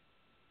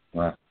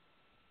 Wow,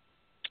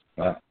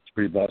 it's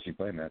pretty bossy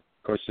play, man.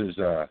 Of course, there's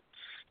a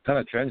ton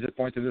of trends that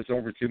point to this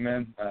over too,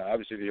 man.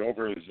 Obviously, the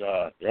over's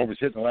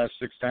hit in the last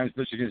 6 times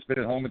Michigan's been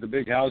at home at the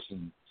big house,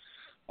 and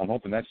I'm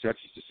hoping that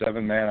stretches to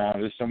 7, man.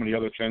 There's so many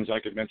other trends I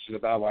could mention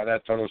about why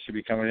that total should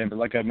be coming in. But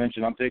like I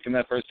mentioned, I'm taking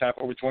that first half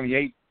over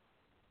 28,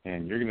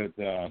 and you're going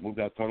to move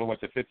that total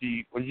to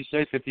 50. What did you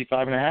say,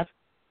 55.5?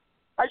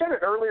 I got it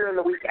earlier in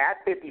the week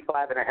at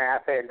 55.5,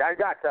 and I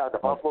got the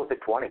Buffaloes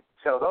at 20.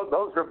 So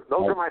those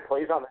are my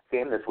plays on that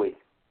game this week.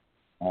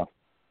 Oh,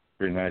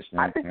 pretty nice,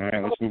 man. All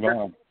right, let's move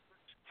on.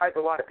 I have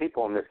a lot of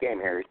people in this game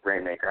here,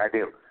 Rainmaker. I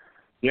do.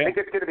 Yeah. I think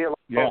it's going to be a lot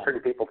closer to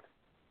people.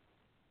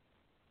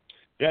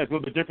 Yeah, it's a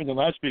little bit different than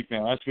last week,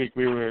 man. Last week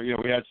we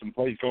had some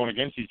plays going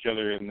against each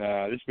other, and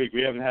this week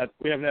we haven't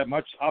had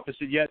much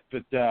opposite yet.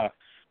 But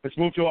let's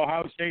move to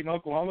Ohio State and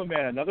Oklahoma,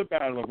 man. Another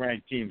battle of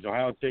ranked teams.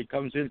 Ohio State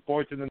comes in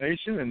 4th in the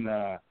nation, and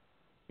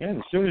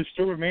the Sooners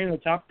still remain in the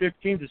top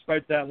 15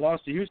 despite that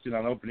loss to Houston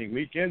on opening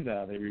weekend.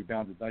 They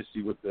rebounded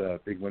nicely with the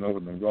big win over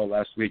Monroe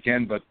last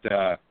weekend, but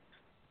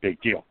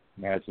big deal.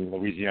 Madison,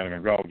 Louisiana,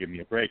 Monroe, give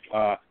me a break.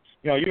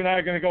 You and I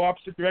are going to go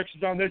opposite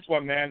directions on this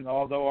one, man.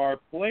 Although our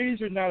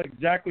plays are not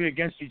exactly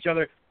against each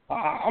other,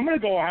 I'm going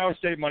to go Ohio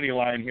State money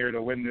line here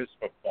to win this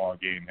football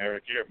game,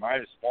 Erik. Here,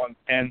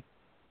 -110.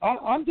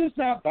 I'm just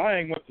not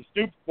buying what the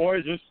stupid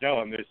boys are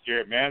selling this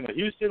year, man. The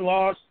Houston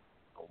loss,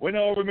 a win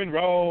over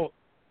Monroe,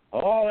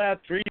 all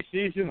that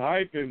preseason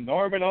hype in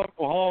Norman,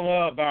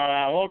 Oklahoma about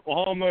how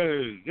Oklahoma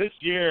is this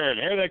year, and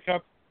here they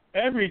come.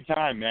 Every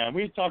time, man.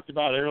 We talked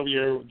about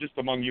earlier, just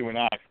among you and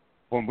I,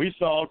 when we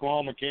saw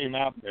Oklahoma came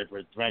out, they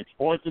were ranked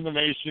 4th in the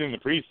nation in the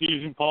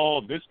preseason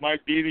poll. This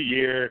might be the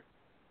year.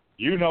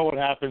 You know what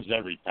happens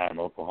every time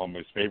Oklahoma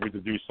is favored to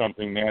do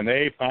something, man.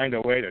 They find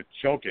a way to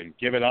choke and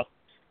give it up.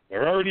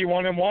 They're already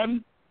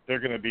 1-1. They're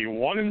going to be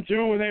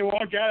 1-2 when they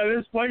walk out of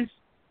this place.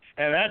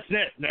 And that's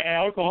it.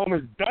 Now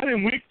Oklahoma's done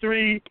in week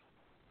 3.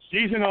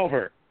 Season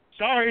over.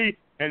 Sorry.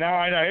 And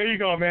now here you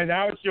go, man.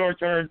 Now it's your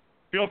turn.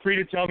 Feel free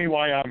to tell me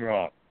why I'm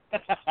wrong.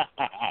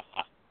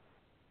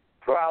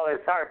 Well, as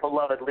our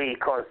beloved Lee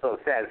Corso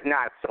says,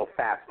 not so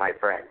fast, my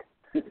friend.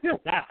 This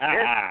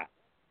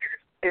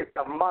is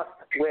a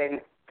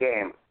must-win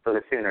game for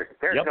the Sooners.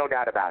 There's no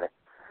doubt about it.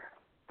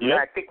 Yep.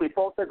 I think we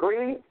both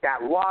agree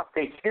that loss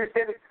to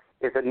Houston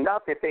is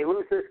enough if they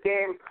lose this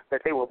game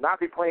that they will not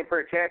be playing for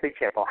a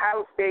championship.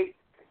 Ohio State,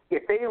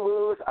 if they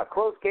lose a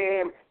close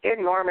game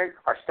in Norman,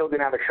 are still going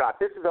to have a shot.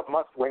 This is a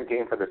must-win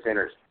game for the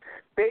Sooners.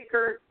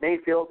 Baker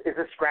Mayfield is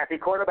a scrappy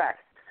quarterback.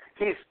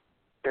 He's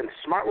been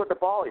smart with the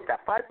ball. He's got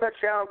 5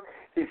 touchdowns.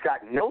 He's got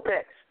no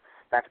picks.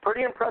 That's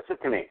pretty impressive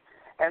to me.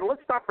 And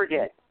let's not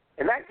forget,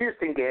 in that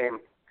Houston game,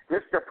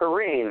 Mr.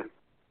 Perrine,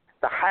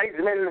 the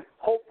Heisman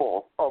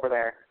hopeful over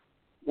there,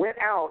 went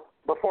out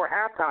before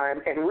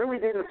halftime and really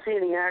didn't see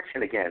any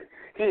action again.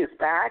 He is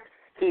back.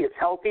 He is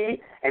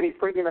healthy, and he's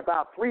bringing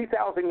about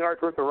 3,000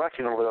 yards worth of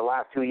rushing over the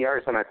last 2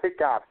 years, and I think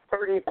got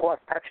 30-plus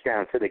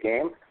touchdowns to the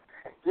game.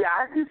 Yeah,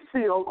 I can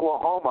see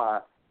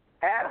Oklahoma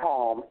at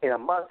home in a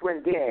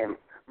must-win game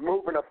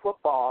moving the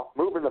football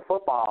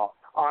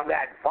on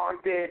that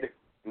vaunted,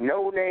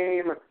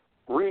 no-name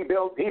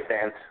rebuild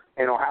defense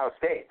in Ohio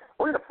State.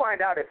 We're going to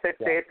find out if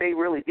they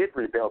really did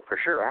rebuild for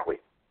sure, aren't we?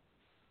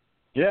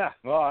 Yeah,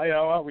 well, you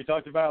know what, we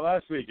talked about it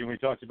last week, and we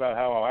talked about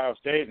how Ohio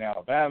State and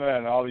Alabama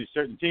and all these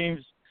certain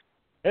teams,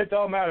 it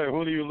don't matter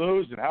who you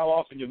lose and how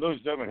often you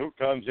lose them and who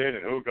comes in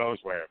and who goes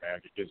where,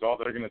 man, because all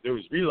they're going to do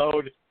is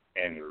reload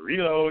and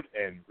reload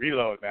and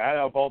reload. Man, I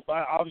know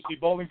obviously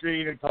Bowling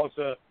Green and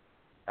Tulsa.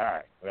 All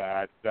right,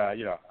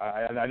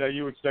 I know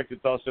you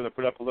expected Tulsa to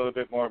put up a little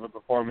bit more of a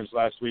performance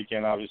last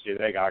weekend. Obviously,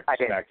 they got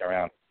smacked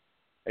around.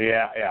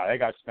 Yeah, they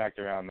got smacked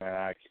around,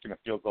 man. Kicking a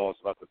field goal is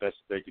about the best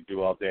they could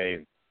do all day.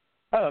 And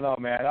I don't know,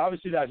 man.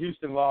 Obviously, that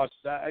Houston loss,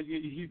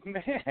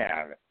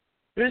 man.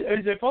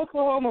 If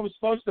Oklahoma was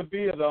supposed to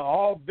be the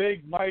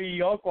all-big,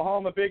 mighty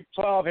Oklahoma Big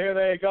 12, here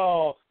they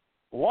go.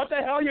 What the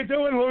hell you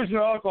doing losing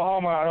to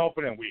Oklahoma on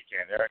opening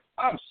weekend, Erik?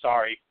 I'm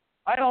sorry.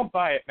 I don't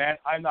buy it, man.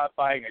 I'm not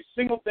buying a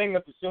single thing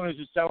that the Sooners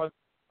are selling.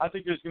 I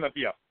think there's going to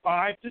be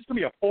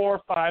a 4 or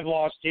 5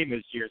 loss team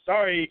this year.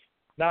 Sorry,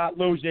 not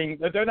losing.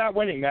 They're not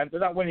winning, man. They're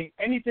not winning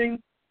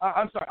anything.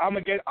 I'm sorry.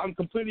 I'm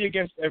completely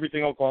against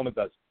everything Oklahoma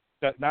does.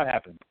 That's not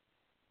happening.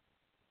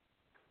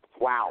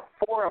 Wow,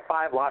 4 or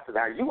 5 losses.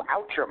 Are you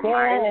out your 4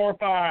 mind? 4 or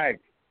 5.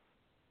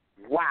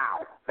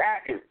 Wow, that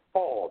is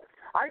bold.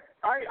 I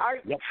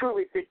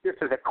truly think this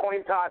is a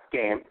coin toss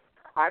game.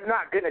 I'm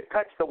not going to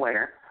touch the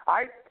winner.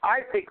 I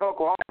think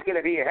Oklahoma's going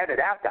to be ahead at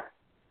halftime.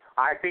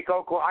 I think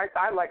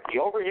I like the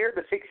over here,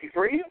 the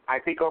 63. I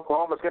think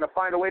Oklahoma's going to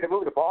find a way to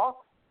move the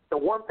ball. The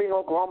one thing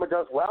Oklahoma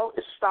does well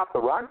is stop the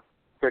run.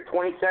 They're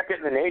 22nd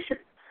in the nation.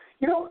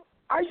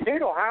 I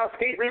think Ohio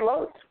State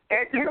reloads.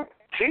 And,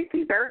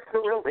 JT Barrett's the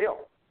real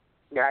deal.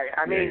 Yeah,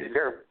 I mean,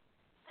 they're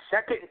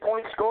second in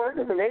points scored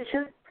in the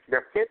nation.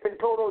 They're 5th in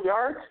total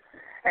yards.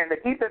 And the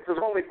defense is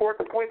only 4th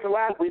in points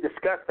allowed. We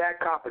discussed that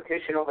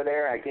competition over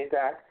there. I get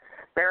that.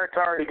 Barrett's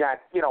already got,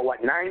 9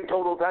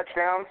 total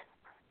touchdowns.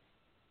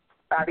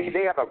 I mean,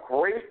 they have a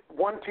great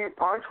 1-2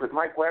 punch with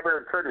Mike Weber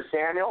and Curtis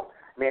Samuel.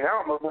 I mean, I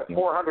don't know what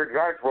 400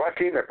 yards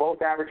rushing. They're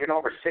both averaging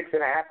over 6.5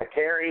 a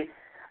carry.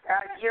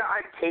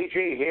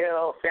 KJ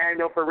Hill,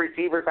 Samuel for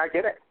receivers. I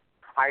get it.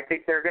 I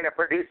think they're going to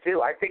produce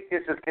too. I think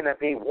this is going to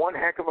be one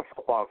heck of a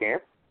football game.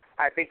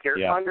 I think you're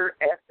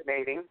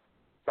underestimating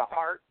the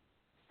heart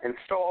and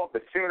soul of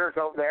the Sooners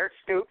over there,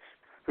 Stoops,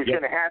 who's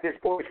going to have his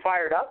boys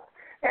fired up.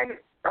 And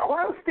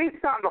Ohio State's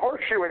not in the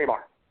horseshoe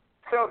anymore.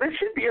 So this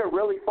should be a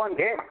really fun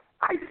game.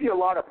 I see a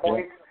lot of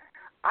points.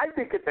 I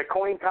think it's a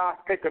coin toss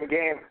pick'em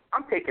game.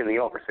 I'm taking the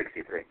over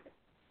 63.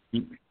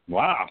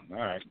 Wow. All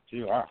right.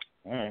 All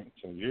right.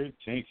 So you're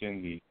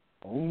taking the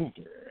over.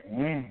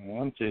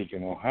 I'm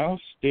taking Ohio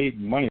State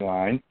money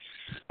line.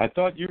 I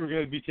thought you were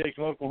going to be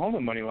taking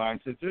Oklahoma money line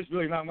since there's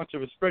really not much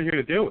of a spread here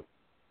to deal with.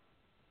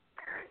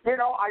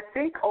 I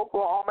think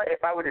Oklahoma,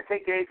 if I were to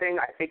take anything,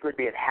 I think it would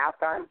be at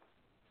halftime.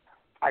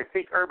 I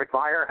think Urban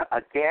Meyer,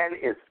 again,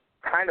 is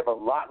kind of a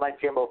lot like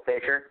Jimbo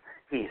Fisher.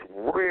 He's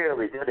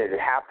really good at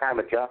halftime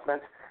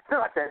adjustments.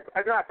 Not that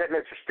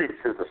Mr. Stoops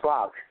is a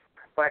slouch.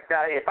 But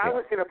if I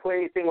was going to play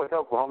anything with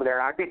Oklahoma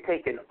there, I'd be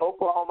taking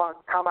Oklahoma,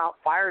 come out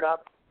fired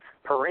up,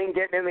 Perrine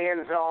getting in the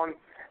end zone,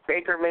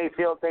 Baker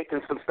Mayfield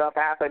making some stuff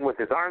happen with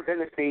his arms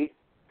and his feet.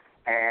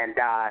 And,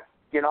 I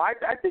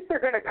think they're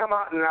going to come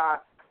out and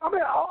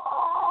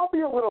I'll be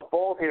a little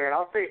bold here, and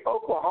I'll say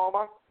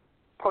Oklahoma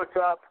puts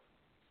up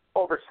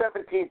over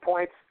 17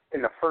 points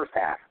in the first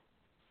half.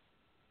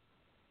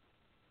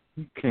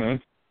 Okay.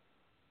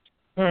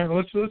 All right,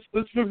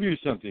 let's review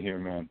something here,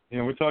 man.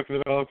 We're talking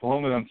about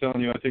Oklahoma, and I'm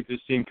telling you, I think this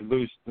team could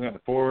lose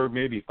 4,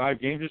 maybe 5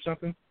 games or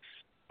something.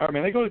 All right,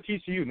 man, they go to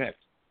TCU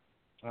next,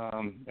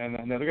 and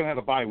they're going to have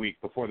a bye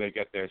week before they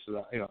get there.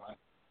 So,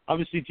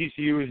 obviously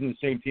TCU isn't the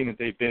same team that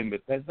they've been,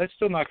 but that's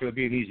still not going to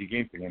be an easy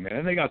game for them, man.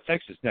 And they got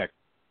Texas next.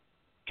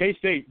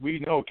 K-State, we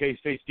know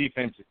K-State's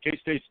defense.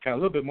 K-State's kind of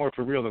a little bit more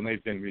for real than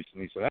they've been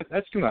recently, so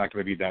that's not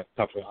going to be that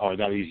tough or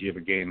that easy of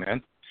a game,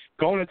 man.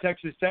 Going to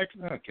Texas Tech,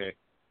 okay.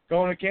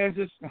 Going to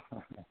Kansas,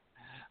 all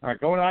right.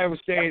 Going to Iowa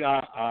State,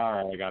 all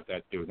right, I got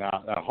that too.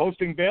 Now,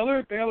 hosting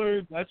Baylor,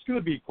 that's going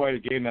to be quite a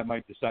game that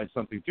might decide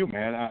something too,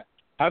 man.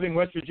 Having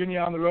West Virginia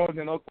on the road and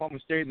then Oklahoma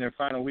State in their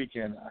final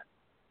weekend,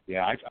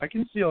 I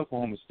can see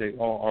Oklahoma State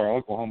or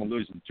Oklahoma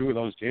losing 2 of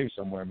those games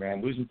somewhere,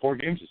 man. Losing 4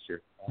 games this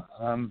year.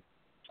 I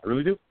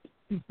really do.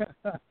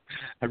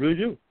 I really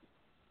do.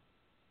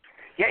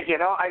 Yeah,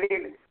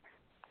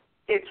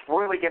 it's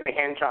really going to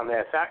hinge on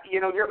this.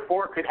 Your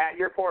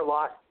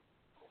 4-loss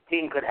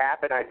team could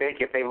happen. I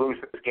think if they lose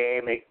this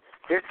game,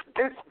 this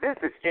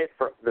is it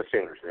for the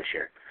Sooners this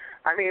year.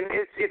 I mean,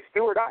 it's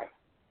do or die.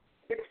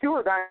 It's do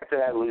or die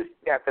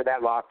after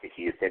that loss to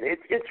Houston.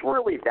 It's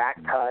really that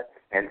cut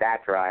and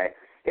that dry.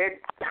 I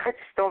just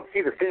don't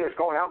see the Sooners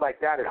going out like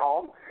that at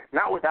home,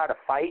 not without a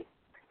fight.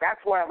 That's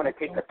why I'm going to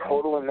take the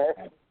total in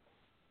this.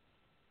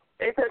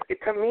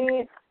 To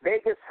me,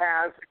 Vegas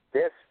has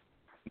this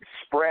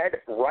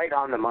spread right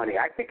on the money.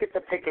 I think it's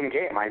a pick-em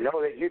game. I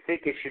know that you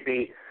think it should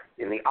be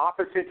in the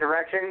opposite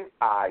direction.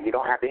 You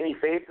don't have any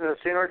faith in the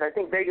Sooners. I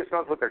think Vegas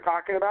knows what they're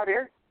talking about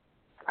here.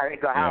 I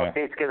think Ohio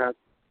State's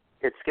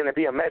it's gonna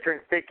be a measuring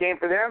stick game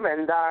for them,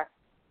 and I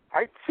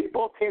see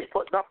both teams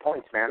putting up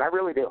points, man. I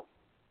really do.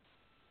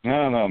 I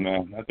don't know,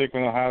 man. I think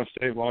when Ohio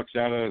State walks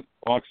out of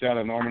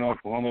Norman,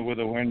 Oklahoma with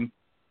a win,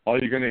 all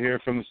you're gonna hear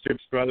from the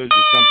Stoops brothers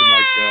is something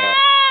like.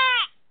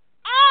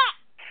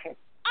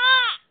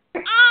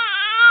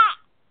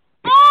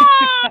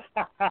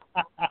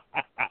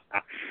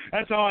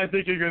 That's all I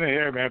think you're going to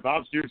hear, man.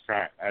 Bob Stoops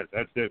crying.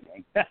 That's it,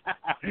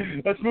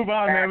 man. Let's move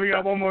on, man. We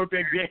got one more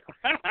big game.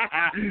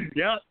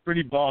 Yeah,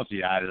 pretty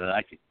ballsy. I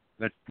like it.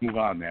 Let's move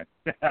on, man.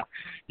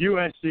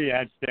 USC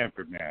at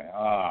Stanford, man.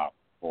 Oh,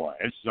 boy.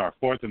 This is our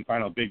 4th and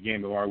final big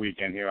game of our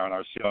weekend here on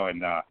our show.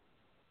 And,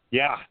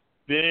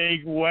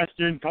 big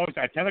Western Coast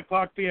at 10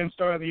 o'clock p.m.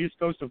 start on the East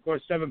Coast. Of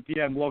course, 7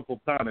 p.m. local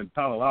time in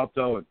Palo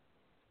Alto. And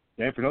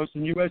Stanford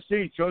hosting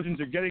USC.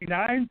 Trojans are getting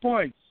 9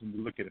 points. And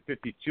we look at a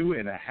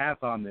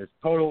 52.5 on this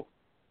total.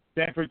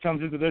 Stanford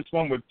comes into this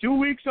one with 2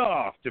 weeks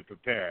off to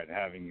prepare and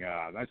having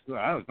that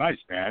was nice,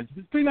 man.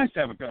 It's pretty nice to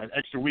have an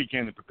extra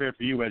weekend to prepare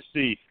for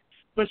USC,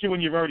 especially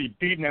when you've already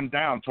beaten them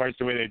down twice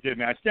the way they did,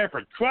 man.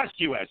 Stanford crushed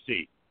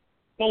USC.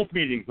 Both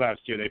meetings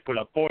last year, they put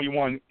up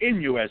 41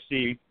 in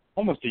USC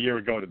almost a year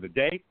ago to the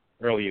day,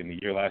 early in the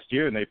year last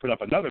year, and they put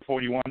up another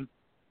 41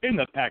 in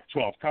the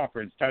Pac-12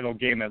 conference title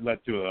game that led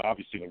to,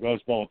 obviously, the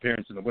Rose Bowl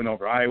appearance and the win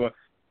over Iowa. Of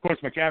course,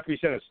 McCaffrey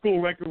set a school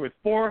record with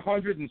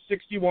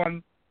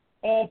 461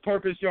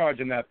 all-purpose yards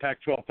in that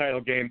Pac-12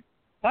 title game.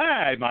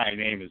 Hi, my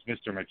name is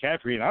Mr.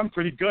 McCaffrey, and I'm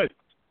pretty good.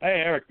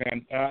 Hey, Erik,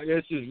 man,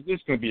 this is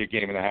going to be a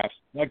game and a half.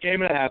 A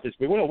game and a half this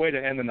week. What a way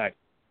to end the night.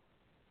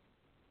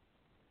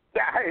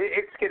 Yeah,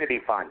 it's going to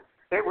be fun.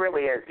 It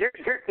really is. You're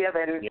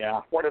giving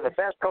one of the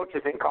best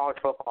coaches in college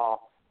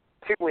football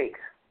 2 weeks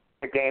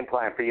to game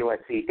plan for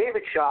USC.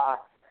 David Shaw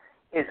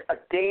is a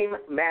game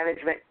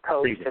management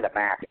coach to the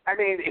max. I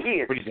mean,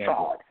 he is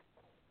solid.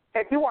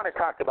 And you want to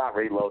talk about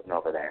reloading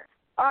over there.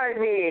 I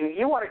mean,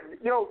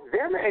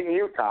 them and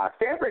Utah,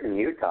 Stanford and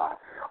Utah,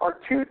 are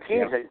two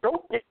teams that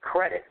don't get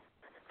credit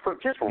for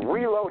just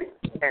reloading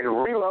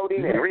and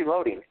reloading and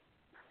reloading.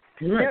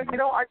 Right.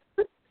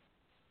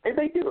 And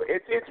they do.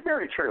 It's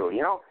very true,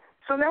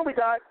 So now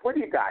what do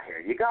you got here?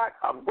 You got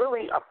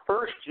a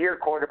first-year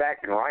quarterback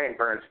in Ryan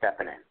Burns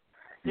stepping in.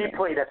 He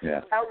played a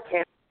stout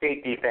Kansas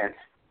State defense.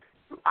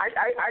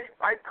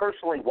 I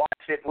personally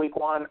watched it week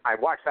one. I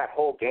watched that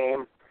whole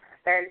game.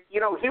 And, he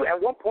at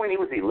one point he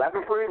was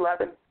 11 for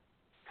 11.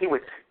 He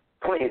was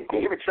playing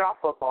David Shaw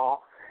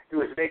football. He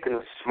was making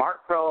the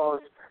smart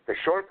throws, the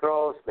short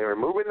throws. They were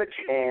moving the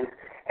chains.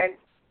 And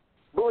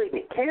believe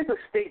me, Kansas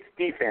State's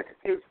defense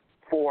is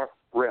for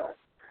real.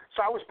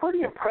 So I was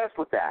pretty impressed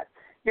with that.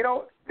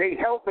 They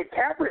held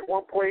McCaffrey at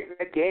one point in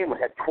the game,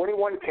 had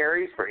 21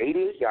 carries for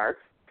 88 yards.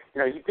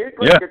 He did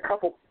break a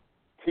couple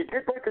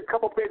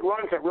big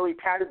runs that really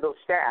padded those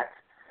stats.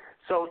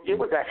 So it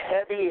was a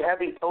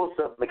heavy dose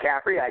of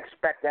McCaffrey. I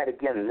expect that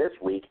again this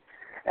week.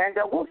 And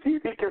we'll see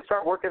if he can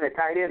start working the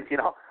tight ends. We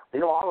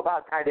know all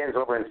about tight ends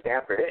over in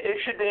Stanford. It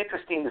should be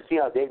interesting to see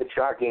how David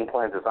Shaw game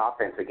plans his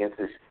offense against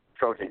this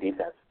Trojan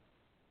defense.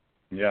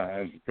 Yeah,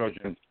 and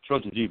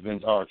Trojan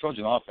defense, or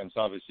Trojan offense,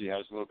 obviously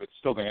has a little bit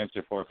still to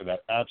answer for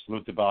that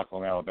absolute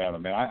debacle in Alabama.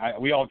 Man,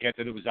 we all get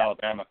that it was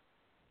Alabama.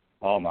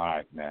 Oh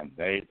my man,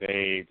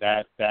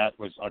 that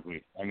was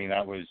ugly. I mean,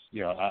 that was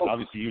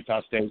obviously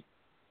Utah State.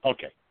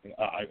 Okay.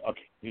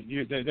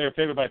 They're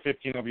favored by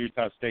 15 over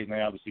Utah State, and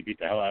they obviously beat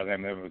the hell out of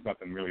them. There was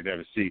nothing really there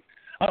to see.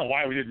 I don't know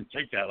why we didn't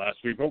take that last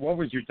week. But what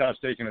was Utah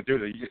State going to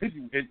do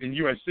in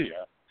USC?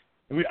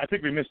 I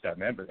think we missed that,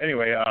 man. But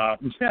anyway,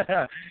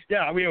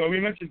 we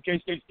mentioned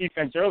K-State's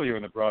defense earlier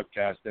in the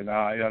broadcast, and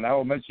now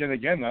we'll mention it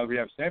again now that we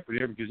have Stanford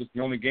here because it's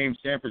the only game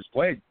Stanford's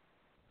played.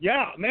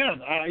 Yeah,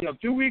 man,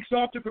 2 weeks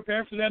off to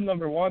prepare for them,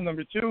 number one.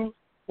 Number two,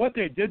 what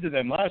they did to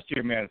them last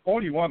year, man,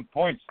 41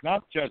 points,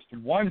 not just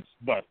once,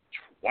 but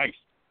twice.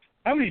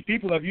 How many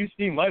people have you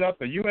seen light up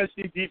the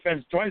USC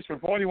defense twice for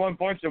 41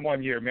 points in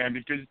 1 year, man?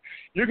 Because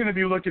you're going to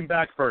be looking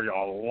back for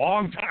a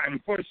long time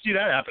before you see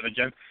that happen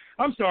again.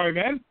 I'm sorry,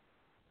 man.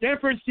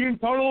 Stanford's team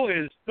total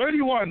is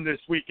 31 this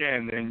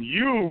weekend, and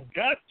you've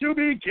got to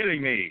be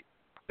kidding me.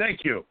 Thank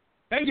you.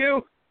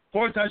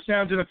 4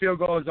 touchdowns and a field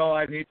goal is all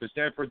I need for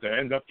Stanford to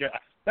end up getting.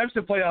 That's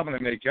the play I'm going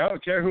to make. I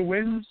don't care who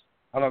wins.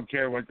 I don't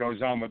care what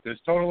goes on with this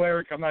total,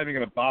 Erik. I'm not even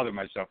going to bother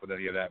myself with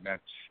any of that, man.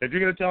 If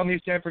you're going to tell me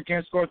Stanford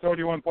can't score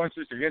 31 points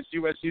against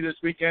USC this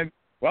weekend,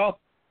 well,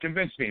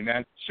 convince me,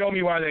 man. Show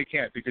me why they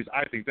can't, because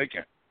I think they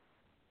can.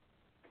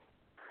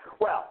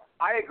 Well,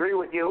 I agree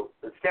with you.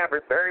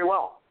 Stanford very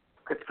well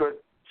could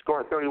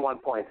score 31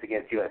 points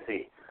against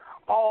USC.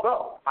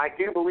 Although I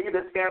do believe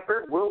that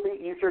Stanford will be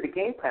easier to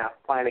game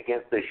plan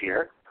against this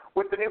year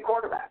with the new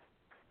quarterback.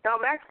 Now,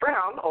 Max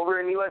Brown over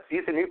in USC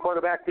is a new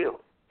quarterback too,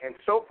 and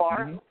so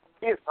far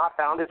he has not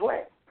found his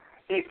way.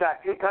 He's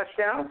got 2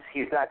 touchdowns.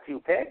 He's got 2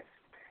 picks.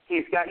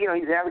 He's got, he's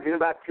averaging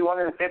about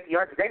 250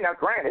 yards a day. Now,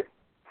 granted,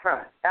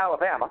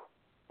 Alabama,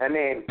 I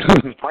mean,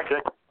 my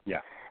goodness.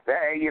 Yeah.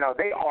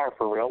 They are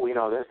for real. We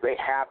know this. They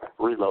have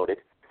reloaded.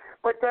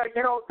 But,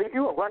 they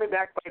do a running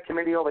back by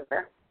committee over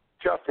there.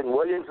 Justin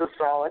Williams is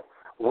solid.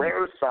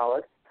 Ware's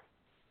solid.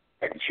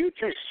 And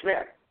Juju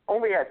Smith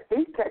only has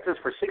 8 catches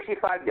for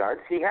 65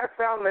 yards. He has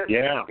found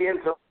the end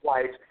zone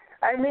twice.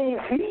 I mean,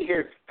 he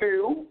is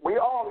due. We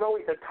all know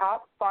he's a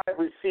top 5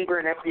 receiver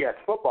in FBS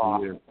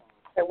football. Yeah.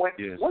 And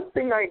one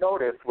thing I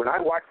noticed when I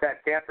watched that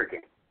Stanford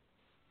game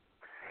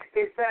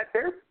is that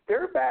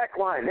their back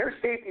line, their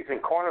safeties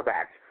and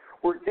cornerbacks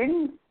were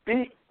getting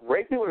beat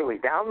regularly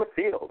down the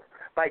field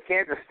by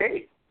Kansas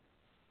State.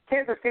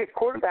 Kansas State's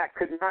quarterback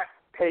could not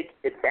take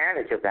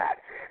advantage of that.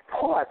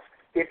 Plus,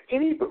 if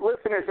any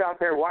listeners out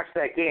there watch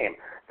that game,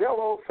 they'll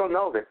also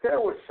know that there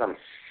was some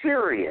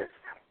serious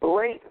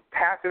blatant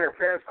pass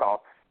interference calls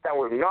that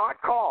were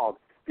not called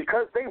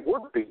because they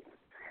were beaten.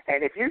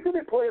 And if you're going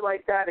to play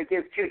like that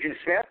against Juju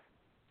Smith,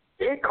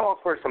 it calls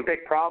for some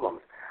big problems.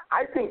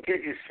 I think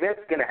Juju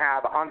Smith's going to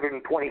have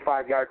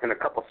 125 yards and a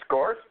couple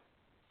scores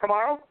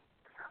tomorrow.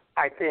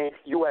 I think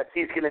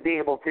USC is going to be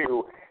able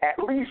to at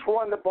least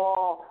run the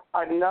ball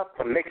enough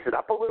to mix it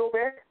up a little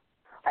bit.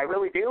 I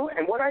really do.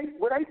 And what I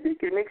think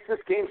it makes this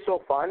game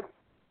so fun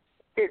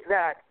is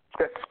that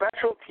the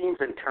special teams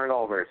and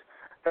turnovers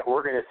that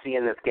we're going to see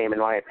in this game, in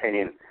my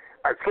opinion,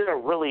 are going to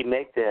really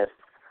make this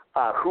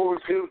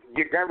who's who.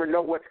 You never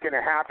know what's going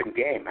to happen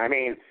game. I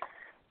mean,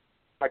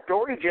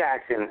 Dory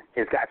Jackson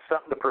has got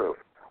something to prove.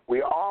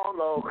 We all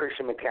know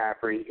Christian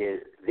McCaffrey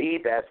is the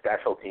best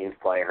special teams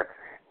player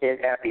in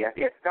FBS.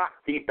 It's not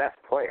the best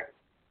player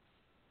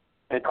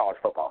in college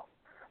football.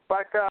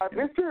 But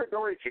Mr.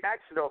 Dory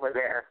Jackson over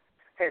there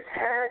has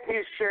had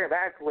his share of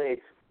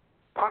accolades,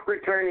 punt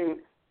returning,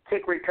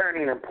 kick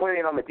returning, and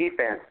playing on the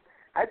defense.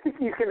 I think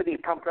he's going to be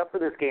pumped up for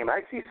this game.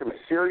 I see some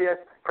serious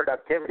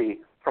productivity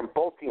from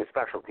both teams'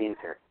 special teams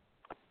here.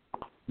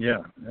 Yeah,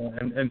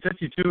 and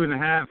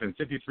 52.5 and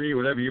 53,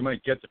 whatever you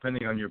might get,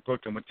 depending on your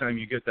book and what time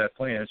you get that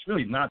playing, it's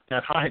really not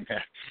that high,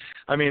 man.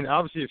 I mean,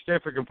 obviously, if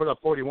Stanford can put up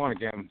 41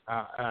 again,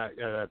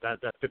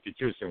 that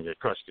 52 is going to get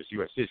crushed because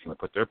USC is going to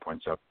put their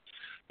points up.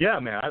 Yeah,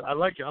 man, I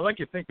like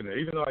your thinking there.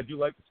 Even though I do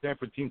like the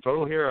Stanford team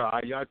total here,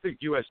 I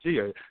think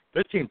USC,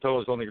 their team total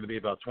is only going to be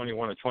about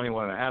 21 or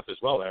 21.5 as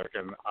well, Eric.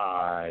 And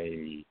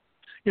I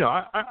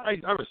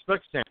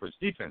respect Stanford's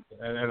defense,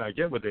 and I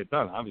get what they've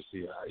done.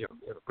 Obviously, they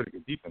have a pretty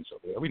good defense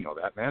over there. We know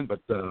that, man.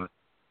 But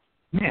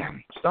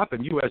man,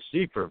 stopping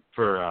USC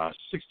for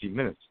 60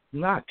 minutes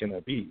not going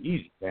to be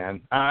easy,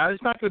 man.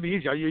 It's not going to be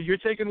easy. You're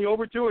taking the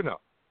over too or no?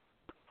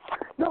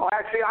 No,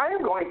 actually, I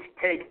am going to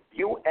take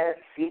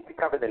USC to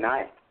cover the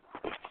 9.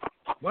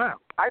 Wow.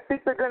 I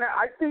think they're going to.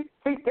 I think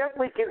they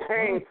definitely can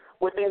hang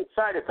with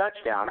inside a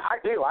touchdown. I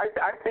do. I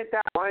think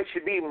that line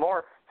should be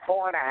more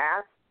 4.5.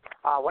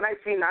 When I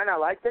see 9, I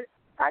liked it.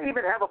 I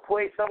even have a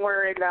play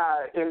somewhere in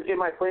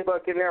my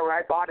playbook in there where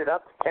I bought it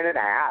up 10.5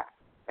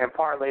 and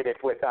parlayed it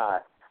with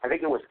I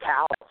think it was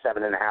Cal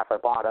 7.5. I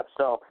bought up.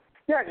 So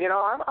yeah,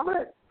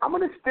 I'm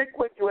gonna stick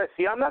with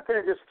USC. I'm not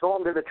gonna just throw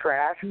them to the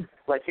trash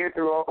like you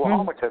threw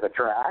Oklahoma to the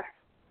trash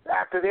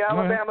after the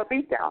Alabama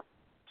beatdown.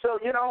 So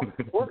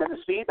we're gonna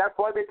see. That's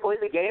why they play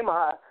the game.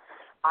 I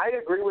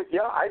agree with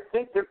you. I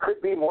think there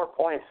could be more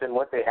points than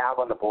what they have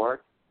on the board.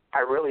 I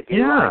really do.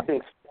 Yeah.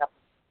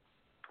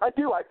 I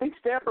do. I think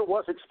Stanford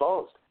was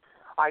exposed.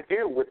 I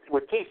do with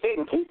K-State.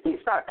 And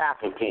K-State's not a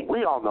passing team.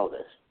 We all know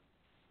this.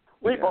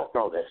 We both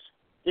know this.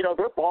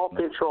 Their ball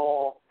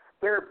control,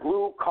 their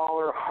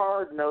blue-collar,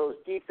 hard-nosed,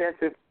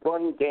 defensive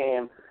run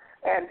game.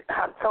 And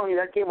I'm telling you,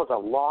 that game was a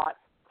lot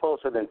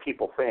closer than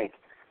people think.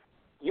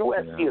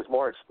 USC is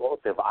more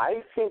explosive.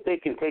 I think they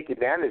can take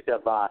advantage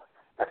of a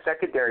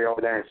secondary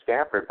over there in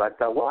Stanford, but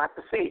we'll have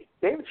to see.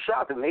 David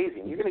Shaw's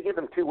amazing. You're going to give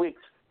him 2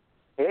 weeks.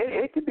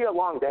 It could be a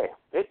long day.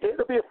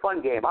 It'll be a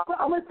fun game.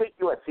 I'm going to take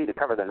USC to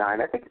cover the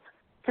 9. I think it's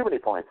too many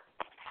points.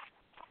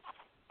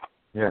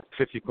 Yeah,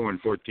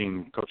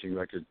 54-14 coaching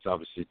record's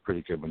obviously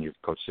pretty good when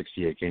you've coached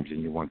 68 games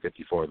and you won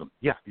 54 of them.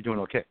 Yeah, you're doing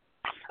okay.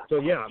 So,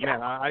 yeah,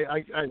 man,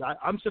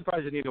 I'm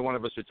surprised that neither one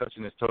of us are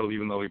touching this total,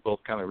 even though we both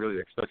kind of really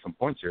expect some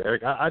points here.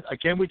 Eric,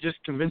 can't we just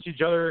convince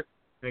each other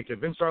and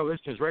convince our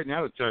listeners right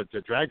now to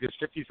drag this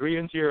 53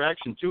 into your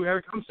action too,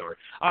 Eric? I'm sorry.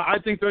 I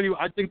think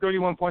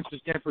 31 points to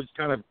Stanford's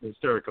kind of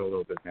hysterical a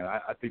little bit, man.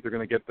 I think they're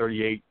going to get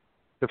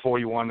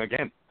 38-41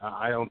 again.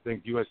 I don't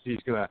think USC is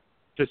going to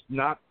just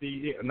not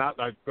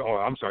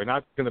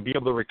going to be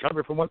able to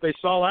recover from what they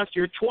saw last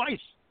year twice.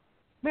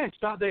 Man,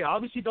 stop. They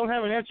obviously don't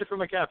have an answer for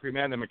McCaffrey,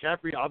 man. And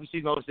McCaffrey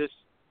obviously knows this.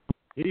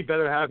 He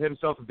better have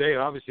himself a day.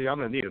 Obviously, I'm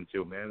going to need him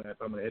to, man, if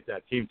I'm going to hit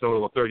that team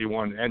total of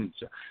 31. And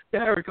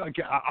Eric, I'm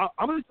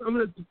going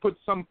to put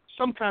some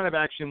kind of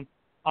action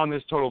on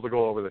this total to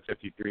go over the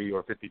 53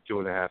 or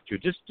 52.5 too.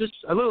 Just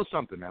a little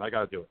something, man. I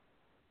got to do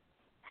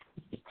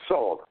it.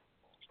 Sold.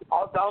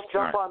 I'll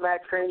jump on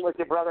that train with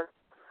you, brother.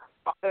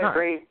 I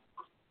agree.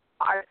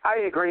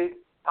 I agree.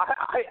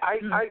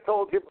 I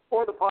told you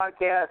before the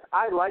podcast,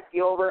 I like the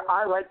over.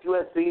 I like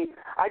USC.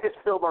 I just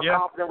feel more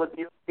confident with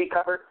USC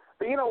cover.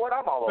 But you know what?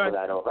 I'm all over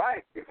that over.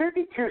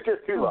 52 is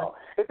just too low.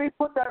 If they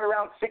put that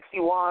around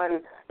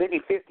 61,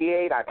 maybe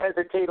 58, I'd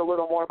hesitate a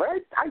little more. But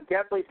I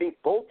definitely think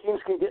both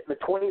teams can get in the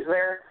 20s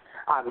there.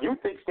 You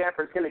think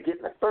Stanford's going to get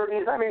in the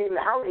 30s. I mean,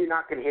 how are you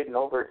not going to hit an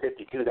over at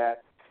 52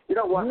 that? You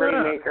know what,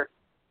 Rainmaker?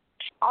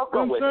 I'll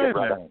go with you,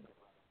 brother.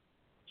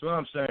 That's what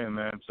I'm saying,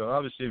 man. So,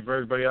 obviously, for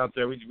everybody out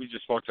there, we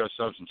just walked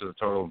ourselves into the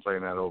total and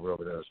playing that over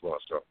there as well.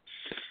 So,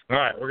 all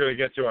right, we're going to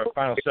get to our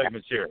final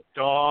segments here.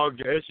 Dog,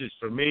 this is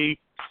for me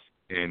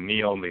and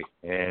me only,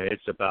 and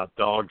it's about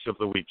dogs of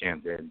the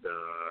weekend. And,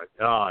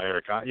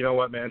 Eric, you know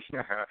what, man?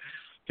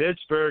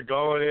 Pittsburgh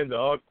going into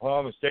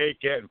Oklahoma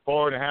State, getting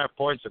 4.5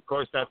 points. Of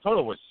course, that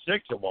total was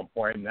 6 at one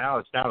point. Now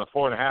it's down to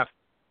 4.5.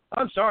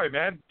 I'm sorry,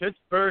 man.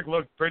 Pittsburgh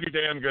looked pretty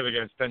damn good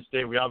against Penn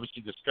State. We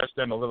obviously discussed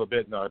them a little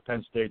bit in our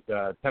Penn State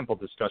Temple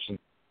discussion.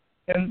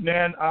 And,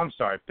 man, I'm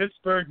sorry.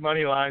 Pittsburgh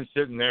money line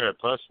sitting there at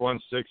plus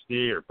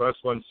 160 or plus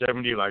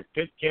 170, like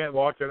Pitt can't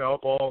walk into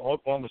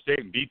Oklahoma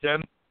State and beat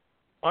them.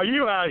 Are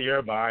you out of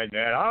your mind,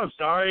 man? I'm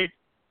sorry.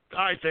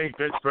 I think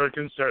Pittsburgh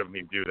can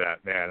certainly do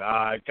that, man.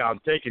 I'm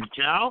taking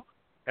Cal.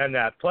 and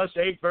that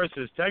 +8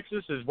 versus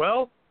Texas as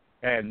well.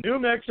 And New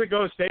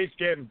Mexico State's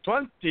getting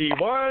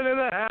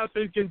 21.5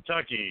 in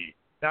Kentucky.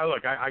 Now,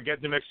 look, I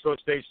get New Mexico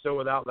State still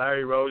without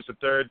Larry Rose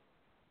III,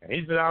 and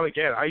he's been out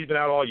again. He's been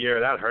out all year.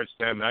 That hurts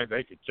them.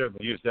 They could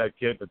certainly use that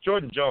kid. But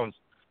Jordan Jones,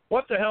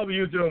 what the hell were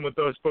you doing with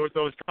those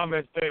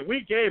comments saying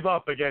we gave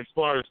up against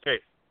Florida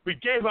State? We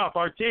gave up.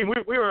 Our team,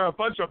 we were a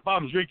bunch of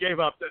bums. We gave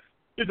up.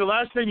 Dude, the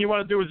last thing you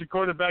want to do as a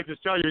quarterback is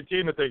tell your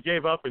team that they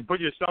gave up and put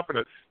yourself in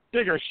a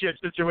bigger shit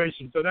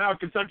situation. So now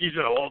Kentucky's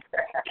in a whole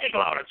take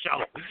out of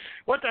trouble.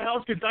 What the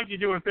hell's Kentucky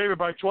doing favored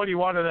by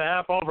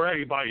 21.5 over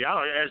anybody?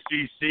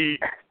 SEC,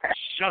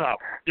 shut up.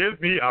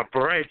 Give me a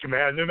break,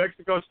 man. New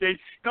Mexico State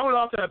coming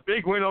off that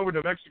big win over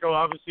New Mexico,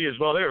 obviously, as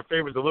well. They were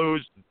favored to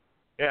lose.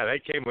 Yeah, they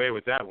came away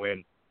with that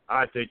win.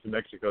 I think New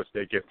Mexico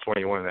State getting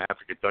 21.5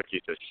 for Kentucky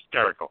is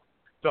hysterical.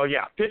 So,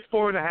 yeah, Pitt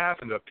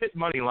 4.5 and the Pitt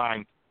money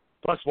line.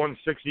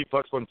 +160,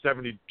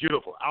 +170,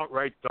 beautiful,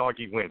 outright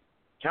doggy win.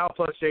 Cal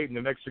 +8 and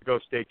New Mexico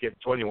State getting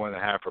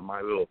 21.5 for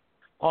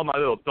all my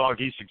little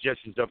doggy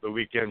suggestions of the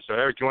weekend. So,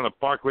 Eric, you want to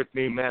bark with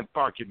me, man?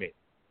 Bark at me.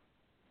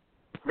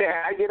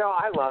 Yeah,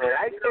 I love it.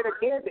 I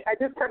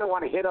just kind of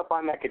want to hit up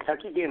on that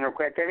Kentucky game real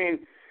quick. I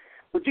mean,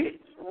 would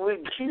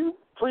you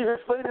please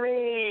explain to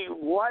me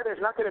why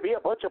there's not going to be a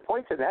bunch of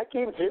points in that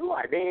game too?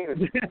 I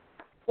mean,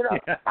 Yeah.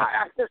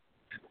 I just.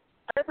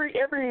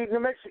 Every New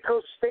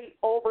Mexico State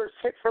over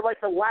hit for like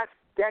the last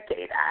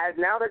decade.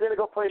 Now they're going to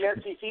go play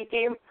an SEC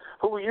team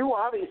who you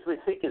obviously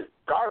think is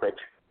garbage.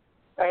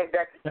 And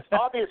that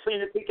obviously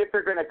you think if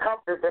they're going to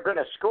cover, they're going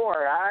to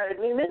score. I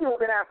mean, maybe we're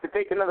going to have to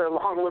take another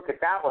long look at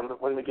that one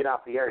when we get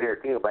off the air here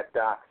too. But,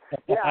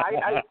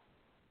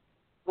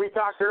 we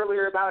talked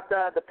earlier about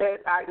the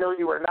Pitt. I know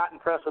you were not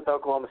impressed with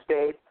Oklahoma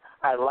State.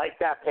 I like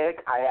that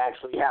pick. I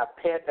actually have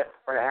Pitt at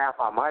 4.5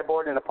 on my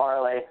board in a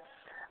parlay.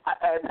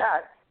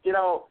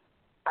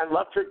 I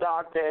loved your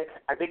dog pick.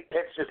 I think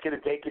Pitt's just going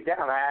to take it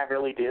down. I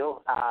really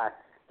do.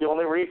 The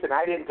only reason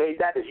I didn't take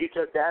that is you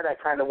took that. I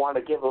kind of want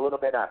to give a little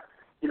bit of,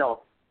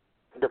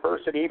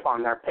 diversity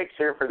on our picks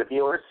here for the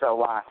viewers.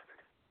 So,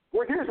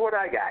 here's what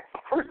I got.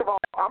 First of all,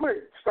 I'm going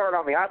to start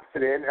on the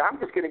opposite end, and I'm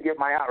just going to give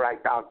my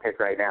outright dog pick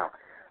right now.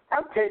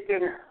 I'm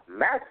taking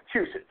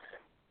Massachusetts.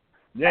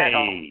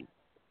 Yay.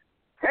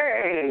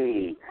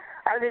 Hey,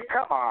 I mean,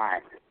 come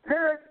on.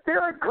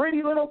 They're a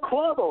gritty little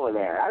club over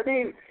there. I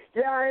mean,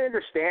 yeah, I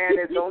understand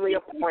it's only a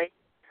point.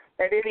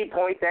 At any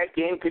point, that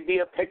game could be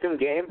a pick'em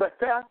game. But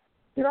I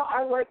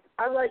like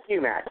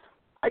UMass.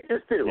 I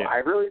just do. Yeah. I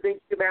really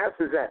think UMass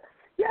is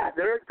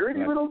they're a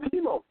gritty little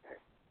team over there.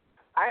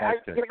 I'm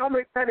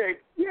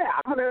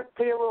gonna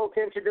pay a little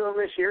attention to them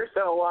this year.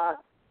 So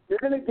they're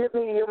gonna give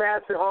me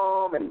UMass at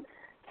home and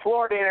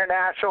Florida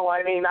International.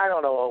 I mean, I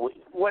don't know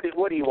what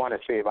do you want to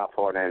say about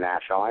Florida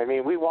International? I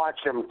mean, we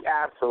watched them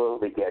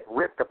absolutely get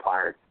ripped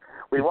apart.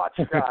 We watched.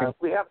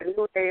 We have a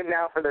new name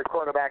now for their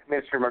quarterback,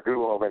 Mr.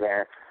 Magoo over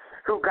there,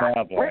 who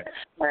got whip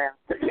slammed.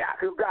 Yeah,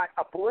 who got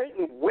a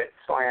blatant whip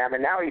slam,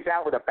 and now he's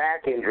out with a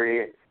back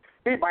injury.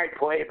 He might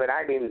play, but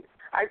I mean,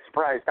 I'm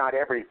surprised not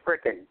every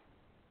freaking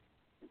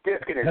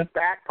disc in his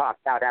back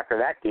popped out after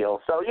that deal.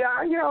 So yeah,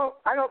 I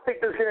don't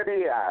think there's going to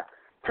be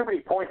too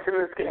many points in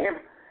this game.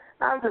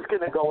 I'm just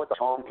going to go with the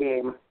home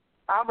team.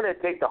 I'm going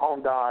to take the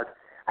home dog.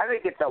 I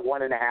think it's a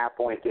 1.5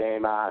 point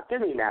game.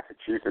 Give me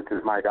Massachusetts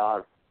as my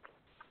dog.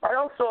 I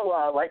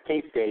also like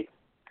K-State.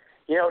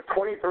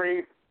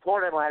 23,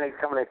 Florida Atlantic's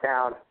coming to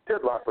town.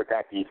 Good luck with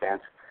that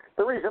defense.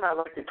 The reason I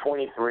like the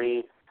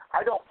 23,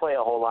 I don't play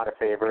a whole lot of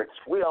favorites.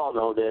 We all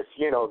know this.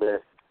 You know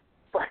this.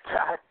 But,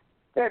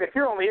 man,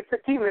 if the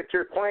team that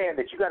you're playing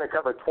that you got to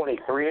cover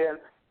 23 in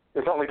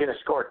is only going to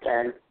score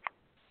 10,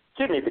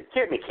 give me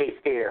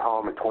K-State at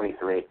home at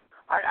 23.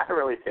 I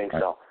really think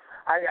so.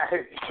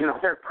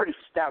 They're a pretty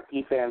stout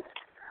defense.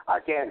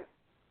 Again,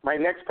 my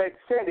next pick,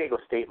 San Diego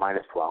State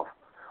 -12.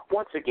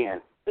 Once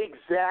again,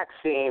 exact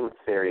same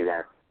theory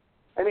there.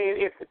 I mean,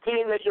 if the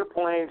team that you're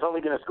playing is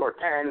only going to score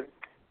 10,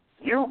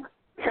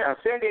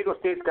 San Diego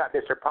State's got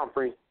Mr.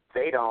 Pumphrey.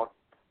 They don't.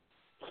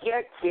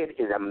 That kid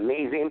is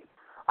amazing.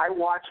 I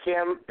watched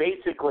him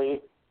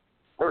basically.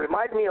 It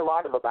reminded me a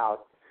lot of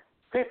about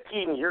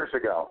 15 years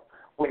ago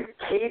when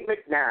Cade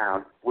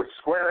McNown was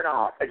squaring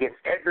off against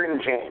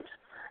Edgerrin James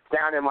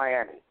down in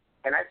Miami.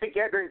 And I think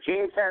Edgerrin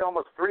James had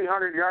almost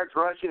 300 yards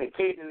rushing, and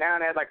Cade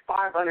McNown had like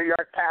 500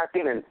 yards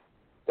passing, and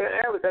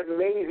that was an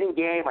amazing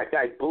game.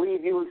 I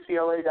believe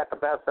UCLA got the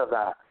best of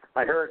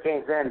my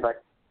Hurricanes then,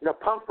 but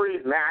Pumphrey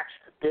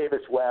matched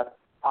Davis Webb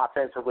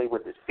offensively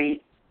with his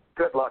feet.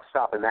 Good luck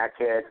stopping that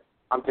kid.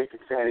 I'm taking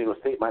San Diego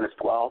State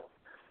 -12.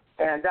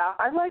 And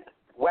I like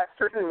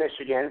Western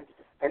Michigan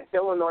and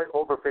Illinois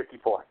over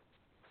 54.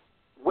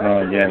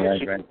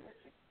 Michigan,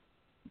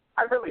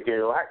 I really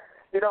do.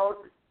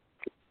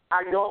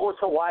 I know it was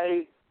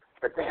Hawaii,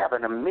 but they have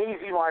an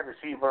amazing wide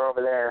receiver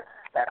over there.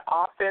 That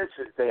offense,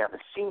 they have a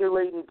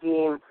senior-laden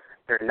team.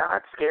 They're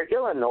not scared.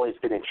 Illinois has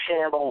been in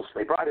shambles.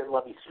 They brought in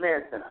Lovie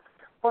Smith and a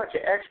bunch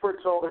of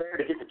experts over there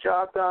to get the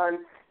job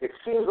done. It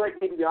seems like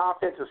maybe the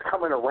offense is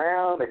coming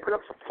around. They put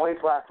up some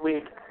points last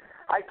week.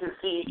 I can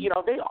see,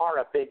 they are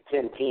a Big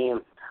Ten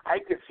team. I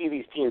could see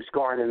these teams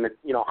scoring in the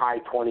high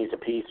 20s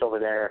apiece over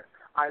there.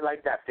 I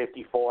like that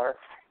 54.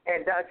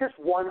 And just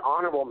one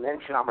honorable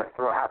mention I'm going to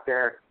throw out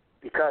there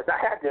because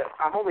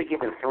I'm only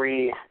giving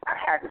 3. I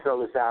had to throw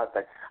this out,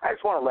 but I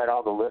just want to let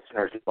all the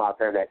listeners know out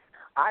there that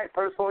I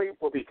personally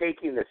will be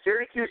taking the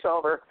Syracuse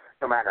over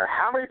no matter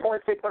how many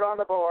points they put on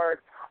the board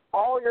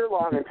all year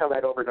long until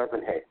that over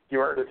doesn't hit. You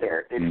heard it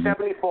here. It's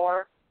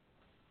 74.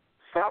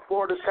 South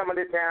Florida's coming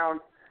it down.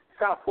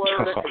 South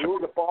Florida can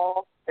move the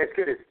ball as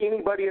good as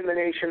anybody in the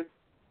nation.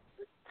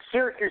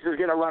 Syracuse is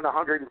going to run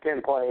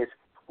 110 plays.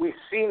 We've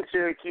seen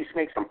Syracuse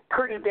make some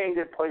pretty dang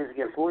good plays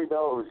against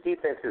Louisville, whose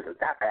defense isn't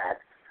that bad.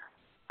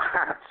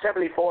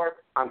 74,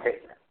 I'm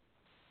taking it.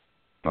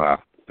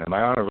 Wow. And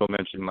my honorable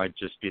mention might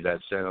just be that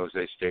San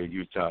Jose State,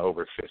 Utah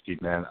over 50,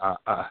 man.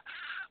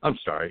 I'm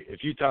sorry.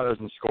 If Utah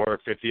doesn't score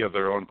 50 of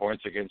their own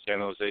points against San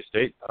Jose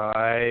State,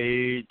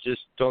 I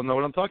just don't know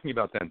what I'm talking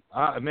about then.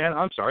 Man,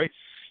 I'm sorry.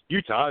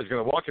 Utah is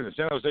going to walk into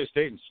San Jose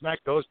State and smack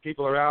those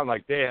people around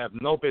like they have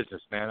no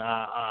business, man.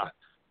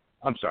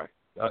 I'm sorry.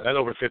 That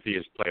over 50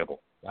 is playable.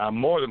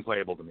 More than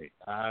playable to me.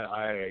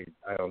 I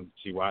don't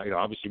see why.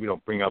 Obviously we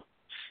don't bring up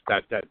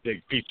that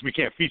big. We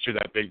can't feature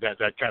that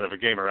kind of a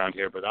game around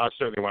here. But I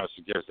certainly want to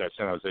suggest that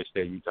San Jose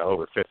State Utah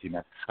over 50,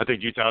 man. I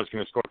think Utah is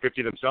going to score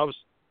 50 themselves.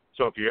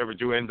 So if you ever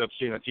do end up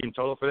seeing a team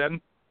total for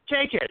them,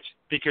 take it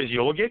because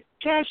you'll get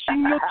cash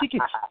in your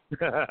tickets.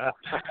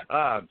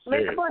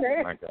 Make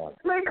money. My God.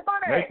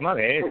 Make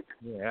money.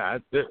 Yeah,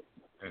 that's it.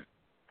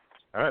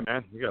 All right,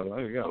 man. We got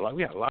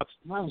lots.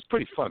 It was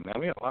pretty fun, man.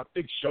 We got a lot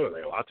big show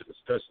today, a lot to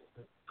discuss.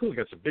 Cool. We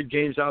got some big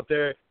games out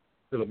there,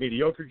 little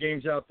mediocre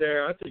games out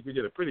there. I think we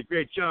did a pretty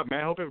great job,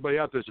 man. I hope everybody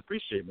out there is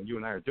appreciating what you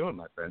and I are doing,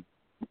 my friend.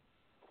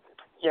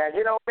 Yeah,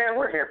 man,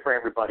 we're here for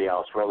everybody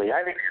else, really.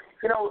 I mean,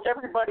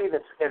 everybody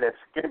that's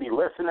going to be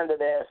listening to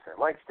this that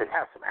likes to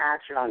have some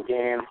action on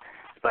games,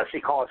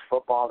 especially college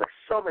football. There's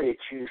so many to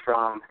choose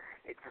from.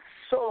 It's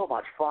so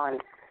much fun.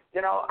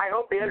 I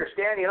hope they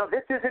understand,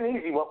 this isn't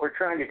easy what we're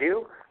trying to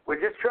do.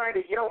 We're just trying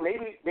to,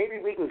 maybe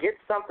we can get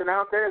something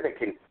out there that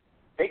can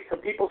make some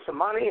people some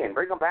money and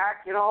bring them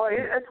back.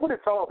 That's what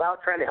it's all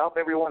about, trying to help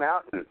everyone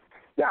out. And,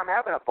 yeah, I'm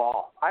having a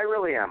ball. I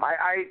really am.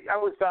 I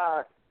was,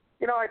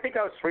 I think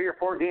I was 3 or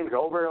 4 games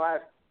over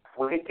last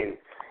week, and,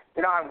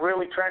 I'm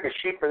really trying to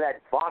shoot for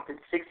that vaunted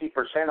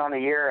 60% on the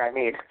year. I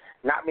mean,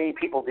 not many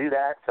people do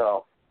that.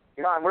 So,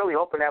 I'm really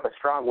hoping to have a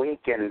strong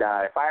week. And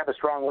if I have a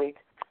strong week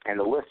and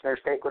the listeners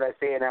take what I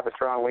say and have a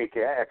strong week,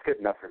 that's good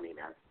enough for me,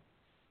 man.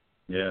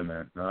 Yeah,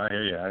 man. No, I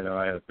hear you. I know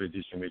I had a pretty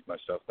decent week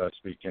myself last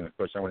weekend. Of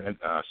course, I went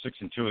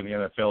 6-2 in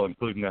the NFL,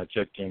 including that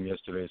Jet game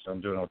yesterday, so I'm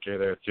doing okay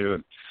there,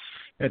 too.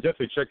 And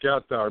definitely check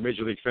out our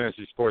Major League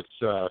Fantasy Sports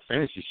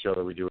fantasy show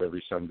that we do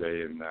every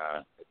Sunday in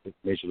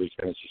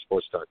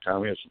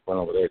MajorLeagueFantasySports.com. We have some fun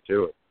over there,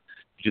 too.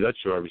 We do that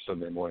show every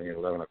Sunday morning at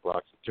 11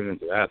 o'clock, so tune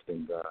into that.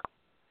 And,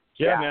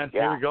 man,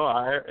 here we go.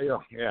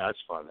 That's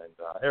fun.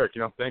 And, Erik,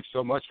 thanks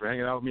so much for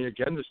hanging out with me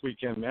again this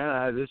weekend,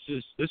 man. This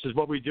is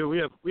what we do. We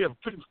have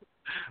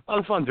a lot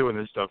of fun doing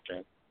this stuff,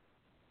 man.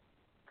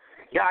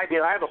 Yeah, I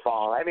do. I have a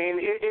ball. I mean,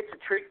 it's a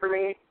treat for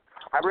me.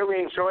 I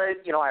really enjoy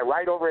it. I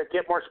write over at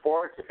Get More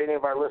Sports if any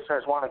of our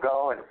listeners want to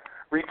go. And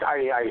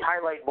I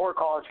highlight more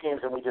college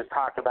games than we just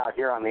talked about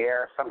here on the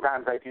air.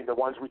 Sometimes I do the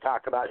ones we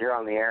talked about here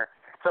on the air.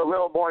 It's a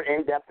little more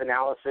in-depth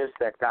analysis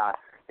that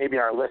maybe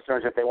our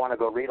listeners, if they want to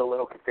go read a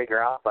little, can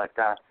figure out. But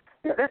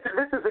this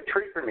is a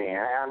treat for me.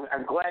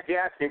 I'm glad you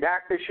asked me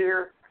back this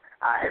year.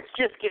 It's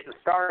just getting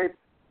started.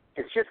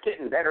 It's just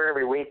getting better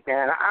every week,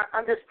 man.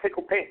 I'm just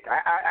tickled pink.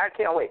 I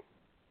can't wait.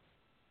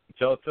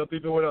 Tell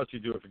people what else you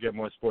do if you Get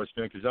More Sports,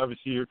 man, because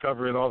obviously you're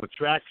covering all the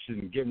tracks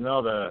and getting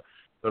all the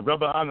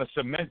rubber on the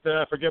cement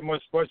for Get More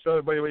Sports. Tell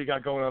everybody what you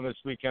got going on this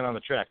weekend on the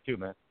track, too,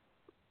 man.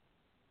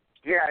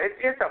 Yeah,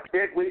 it's a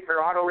big week for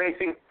auto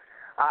racing.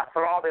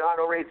 For all the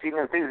auto racing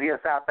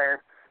enthusiasts out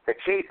there, the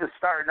chase is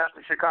starting up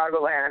in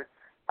Chicagoland.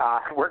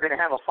 We're going to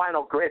have a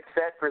final grid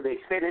set for the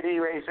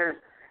Xfinity racers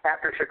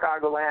after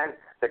Chicagoland.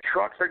 The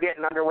trucks are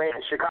getting underway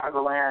in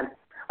Chicagoland.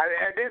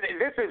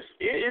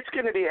 It's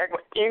going to be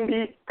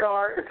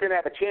IndyCar. It's going to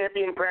have a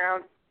champion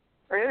crown.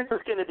 This is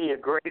going to be a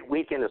great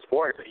weekend of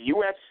sports.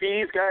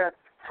 UFC's got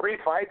 3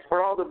 fights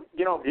for all the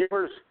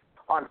viewers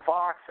on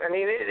Fox. I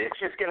mean, it's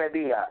just going to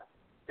be a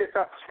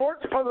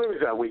sports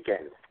palooza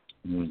weekend.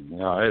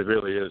 No, it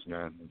really is,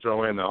 man.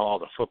 Throw in all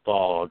the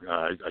football.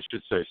 I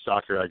should say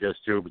soccer, I guess,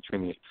 too,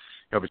 between the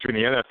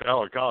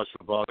NFL and college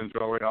football, and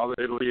throw in all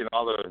the Italy and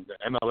all the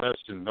MLS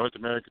and North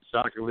American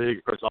Soccer League.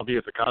 Of course, I'll be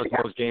at the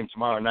Cosmos game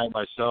tomorrow night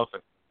myself.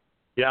 And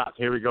yeah,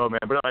 here we go,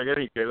 man. But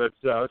anyway,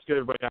 let's get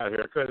everybody out of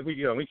here. Cause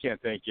we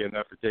can't thank you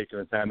enough for taking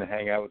the time to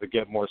hang out with the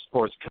Get More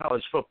Sports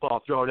College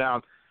Football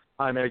Throwdown.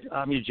 I'm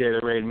EJ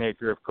the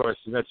Rainmaker, of course,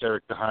 and that's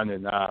Erik the Hun,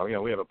 and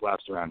we have a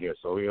blast around here.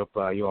 So we hope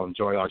you'll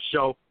enjoy our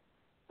show.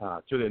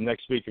 Tune in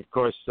next week, of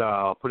course.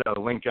 I'll put out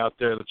a link out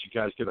there, let you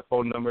guys get a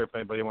phone number. If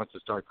anybody wants to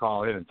start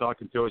calling in and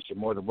talking to us, you're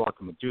more than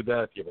welcome to do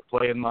that. If you have a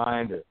play in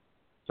mind or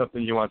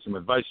something you want some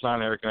advice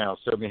on, Erik and I will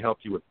certainly help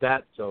you with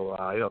that. So,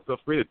 feel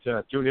free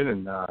to tune in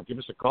and give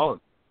us a call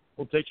and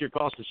we'll take your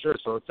calls for sure.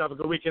 So let's have a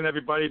good weekend,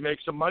 everybody. Make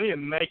some money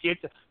and make it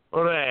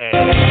rain.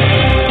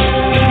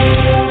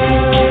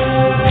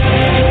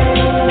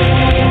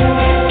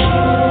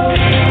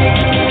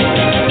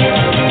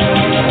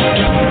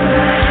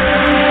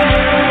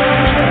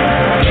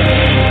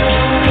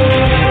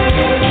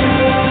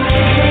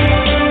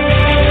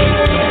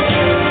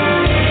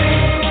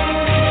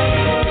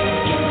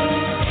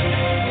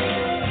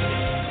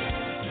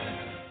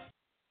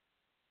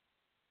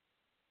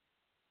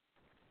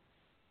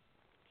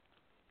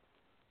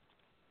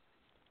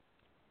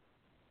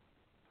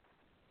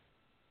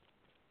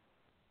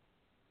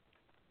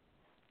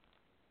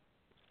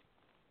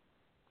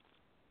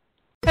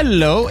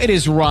 Hello, it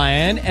is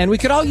Ryan, and we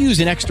could all use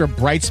an extra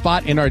bright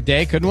spot in our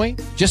day, couldn't we?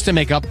 Just to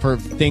make up for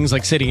things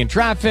like sitting in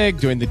traffic,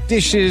 doing the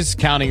dishes,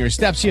 counting your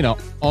steps, you know,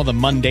 all the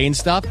mundane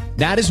stuff.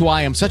 That is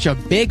why I'm such a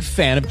big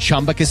fan of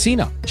Chumba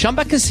Casino.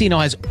 Chumba Casino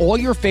has all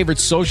your favorite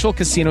social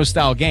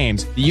casino-style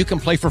games that you can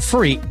play for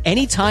free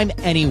anytime,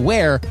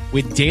 anywhere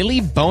with daily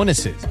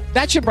bonuses.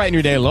 That should brighten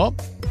your day a little.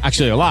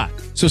 Actually, a lot.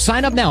 So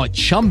sign up now at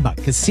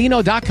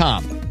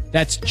ChumbaCasino.com.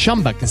 That's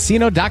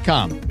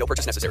ChumbaCasino.com. No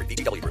purchase necessary.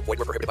 VGW Group. Void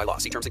where prohibited by law.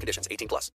 See terms and conditions. 18+.